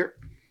bigger,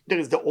 there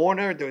is the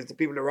owner, there is the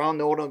people around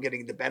the owner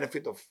getting the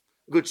benefit of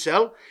good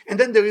sell, and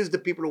then there is the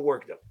people who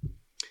work there.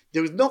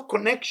 There is no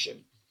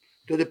connection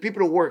to the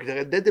people who work there,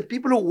 and then the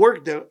people who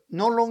work there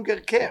no longer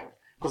care,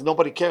 because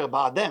nobody cares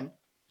about them,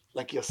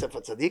 like Yosef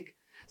HaTzadik,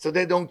 so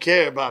they don't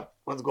care about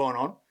what's going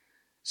on.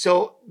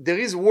 So there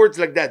is words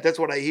like that. That's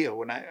what I hear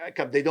when I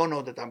come. They don't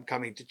know that I'm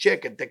coming to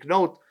check and take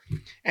note.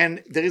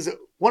 And there is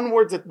one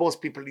word that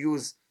most people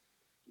use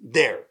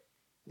there.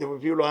 There were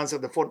people who answer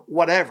the phone,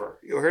 whatever.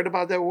 You heard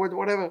about that word,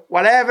 whatever?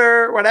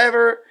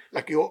 Whatever.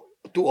 Like you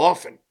too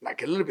often,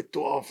 like a little bit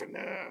too often.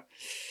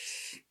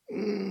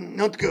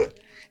 Not good.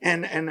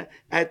 And I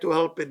had to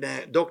help in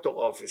a doctor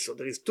office. So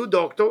there is 2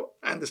 doctors.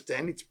 I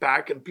understand it's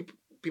packed and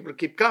people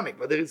keep coming.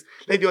 But there is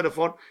lady on the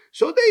phone.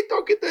 So they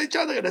talking to each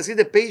other. And I see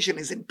the patient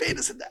is in pain.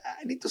 I said,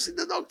 I need to see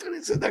the doctor. And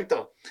it's the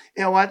doctor.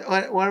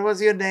 What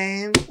was your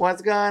name?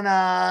 What's going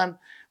on?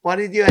 What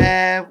did you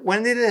have?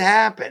 When did it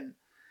happen?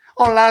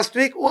 Oh, last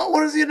week. What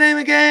was your name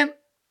again?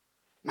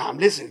 Now I'm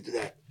listening to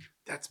that.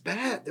 That's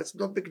bad. That's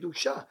not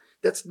B'Kedusha.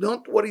 That's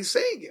not what he's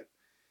saying here.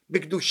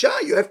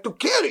 B'Kedusha, you have to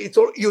care.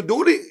 You're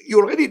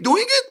already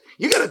doing it.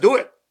 You gotta do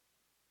it.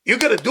 You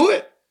gotta do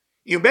it.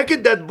 You make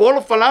it that bowl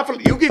of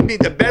falafel. You give me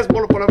the best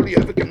bowl of falafel you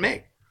ever can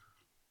make.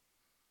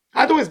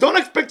 Otherwise, don't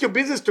expect your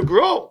business to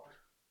grow.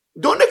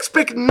 Don't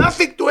expect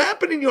nothing to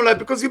happen in your life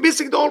because you're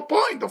missing the whole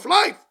point of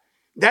life.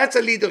 That's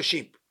a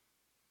leadership.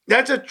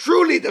 That's a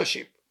true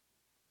leadership.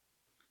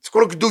 It's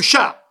called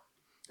Kedusha.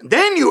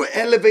 Then you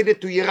elevate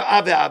it to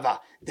Yirah ve'Ava.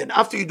 Then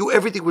after you do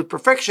everything with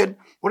perfection,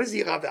 what does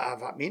Yirah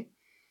ve'Ava mean?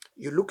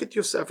 You look at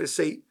yourself and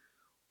say,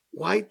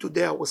 why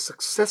today I was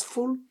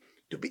successful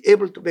to be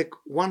able to make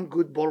one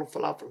good bowl of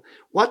falafel.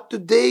 Why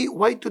today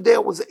I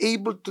was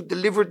able to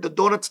deliver the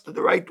donuts to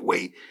the right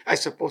way I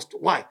supposed to.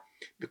 Why?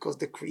 Because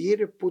the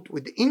Creator put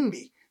within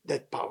me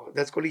that power.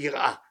 That's called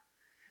yirah.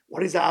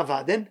 What is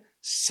ahava then?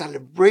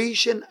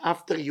 Celebration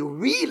after you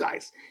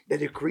realize that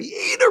the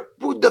Creator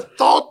put the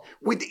thought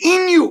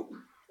within you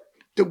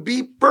to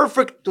be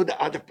perfect to the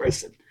other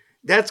person.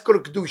 That's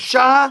called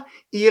kedusha,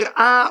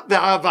 yirah,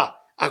 ve'ahava,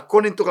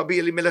 according to Rabbi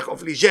Elimelech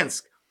of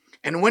Lizhensk.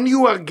 And when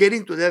you are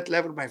getting to that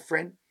level, my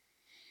friend,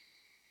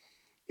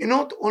 you're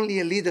not only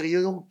a leader,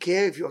 you don't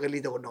care if you're a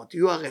leader or not.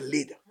 You are a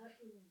leader.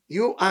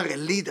 You are a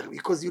leader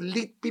because you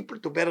lead people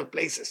to better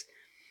places.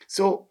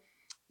 So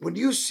when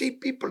you see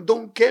people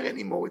don't care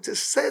anymore, it's a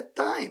sad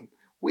time.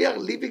 We are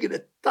living in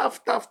a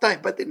tough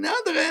time. But in the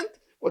other end,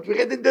 what we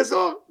read in the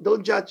Zohar,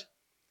 don't judge.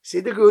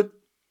 See the good.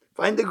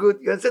 Find the good.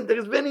 You understand? There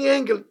is many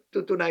angles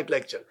to tonight's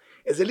lecture.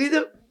 As a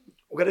leader,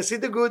 we're going to see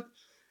the good.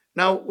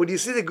 Now, when you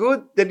see the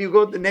good, then you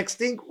go to the next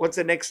thing. What's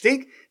the next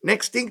thing?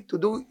 Next thing, to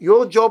do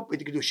your job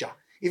with Kedusha.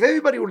 If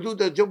everybody will do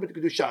their job with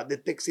Kedusha, the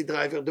taxi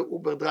driver, the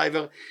Uber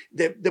driver,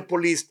 the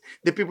police,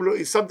 the people,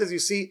 sometimes you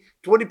see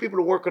 20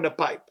 people work on a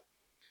pipe.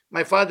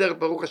 My father,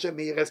 Baruch Hashem,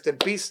 he rest in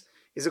peace,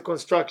 is a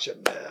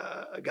construction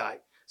guy.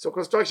 So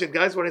construction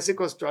guys, when I say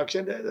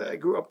construction, I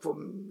grew up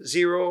from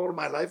zero all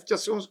my life,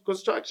 just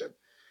construction.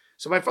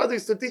 So my father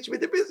used to teach me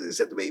the business. He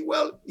said to me,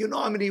 well, you know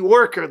how many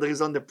workers there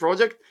is on the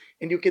project,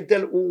 and you can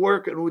tell who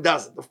works and who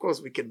doesn't. Of course,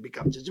 we can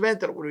become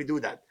judgmental when we do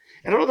that.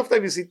 And a lot of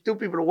times you see two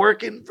people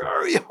working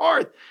very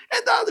hard,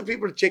 and the other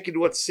people checking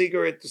what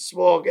cigarette to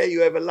smoke, hey,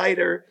 you have a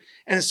lighter,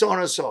 and so on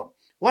and so on.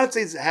 What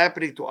is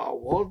happening to our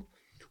world?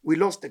 We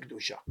lost the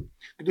Kedusha.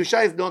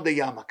 Kedusha is not the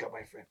yarmulke,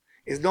 my friend.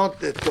 It's not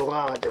the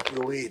Torah that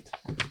you read.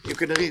 You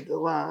can read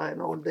Torah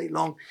all day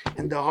long,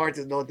 and the heart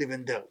is not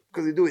even there.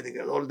 Because you do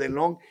it all day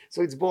long,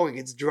 so it's boring,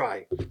 it's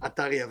dry.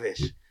 Atar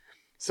yavesh.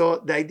 So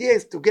the idea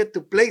is to get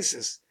to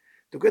places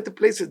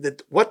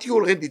that what you're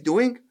already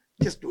doing,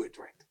 just do it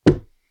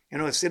right. You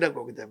know, a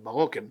synagogue, the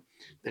Moroccan,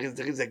 there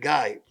is a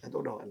guy, I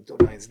don't know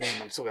his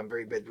name, I'm sorry, I'm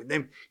very bad with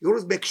name. You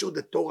always make sure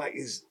the Torah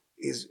is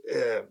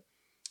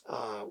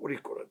what do you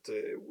call it?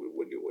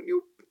 When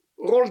you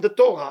roll the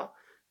Torah,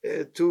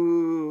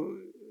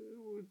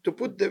 to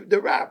put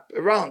the wrap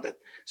around it.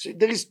 So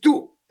there is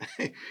two.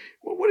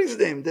 What is his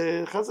name?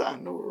 The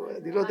Chazan.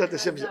 אני לא יודע את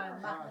השם שלו.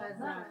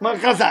 מר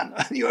חזן.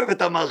 אני אוהב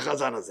את המר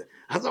חזן הזה.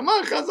 אז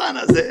המר חזן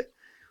הזה,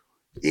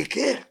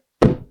 עיקר.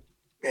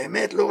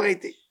 באמת לא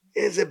ראיתי.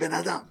 איזה בן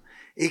אדם.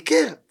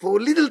 עיקר, for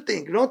little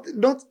thing,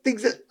 not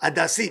things that,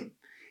 הדסים.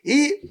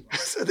 I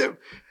said,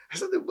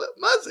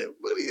 מה זה? הוא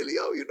אומר לי,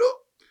 אליהו, you know,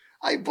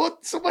 I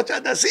bought so much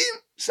הדסים,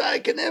 so I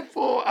can have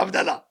for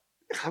הבדלה.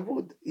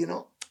 חמוד, you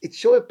know, it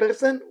show a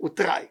person who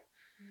try.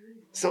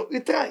 So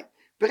you try.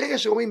 ברגע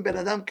שרואים בן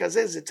אדם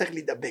כזה, זה צריך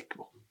להידבק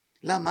בו.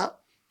 למה?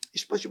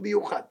 יש משהו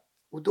מיוחד.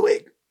 הוא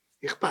דואג,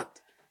 אכפת,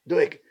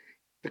 דואג.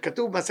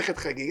 וכתוב במסכת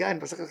חגיגה,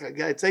 במסכת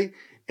חגיגה יצא,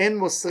 אין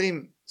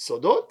מוסרים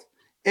סודות,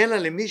 אלא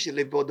למי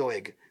שלבו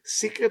דואג.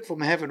 Secret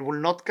from heaven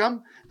will not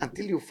come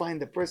until you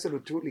find the person who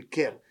truly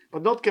care.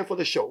 But not care for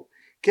the show.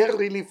 Care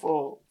really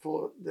for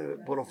the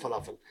bowl of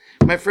falafel.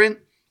 My friend,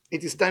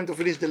 it is time to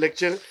finish the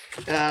lecture.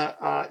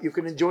 You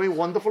can enjoy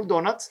wonderful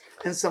donuts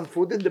and some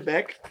food in the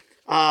back.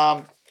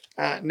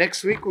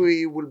 Next week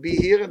we will be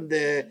here in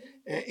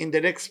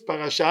the next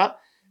parasha.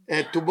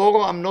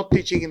 Tomorrow I'm not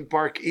teaching in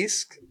Park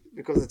East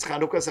because it's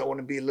Chanukah, so I want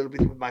to be a little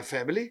bit with my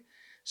family.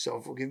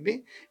 So forgive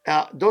me.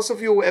 Those of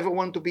you who ever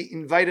want to be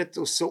invited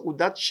to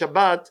Seudat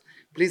Shabbat,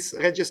 please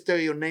register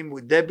your name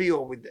with Debbie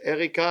or with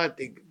Erica. I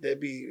think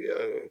Debbie,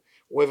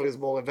 whoever is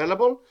more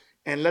available,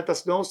 and let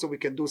us know so we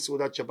can do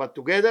Seudat Shabbat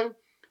together,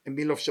 a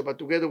meal of Shabbat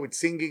together with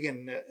singing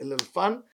and a little fun.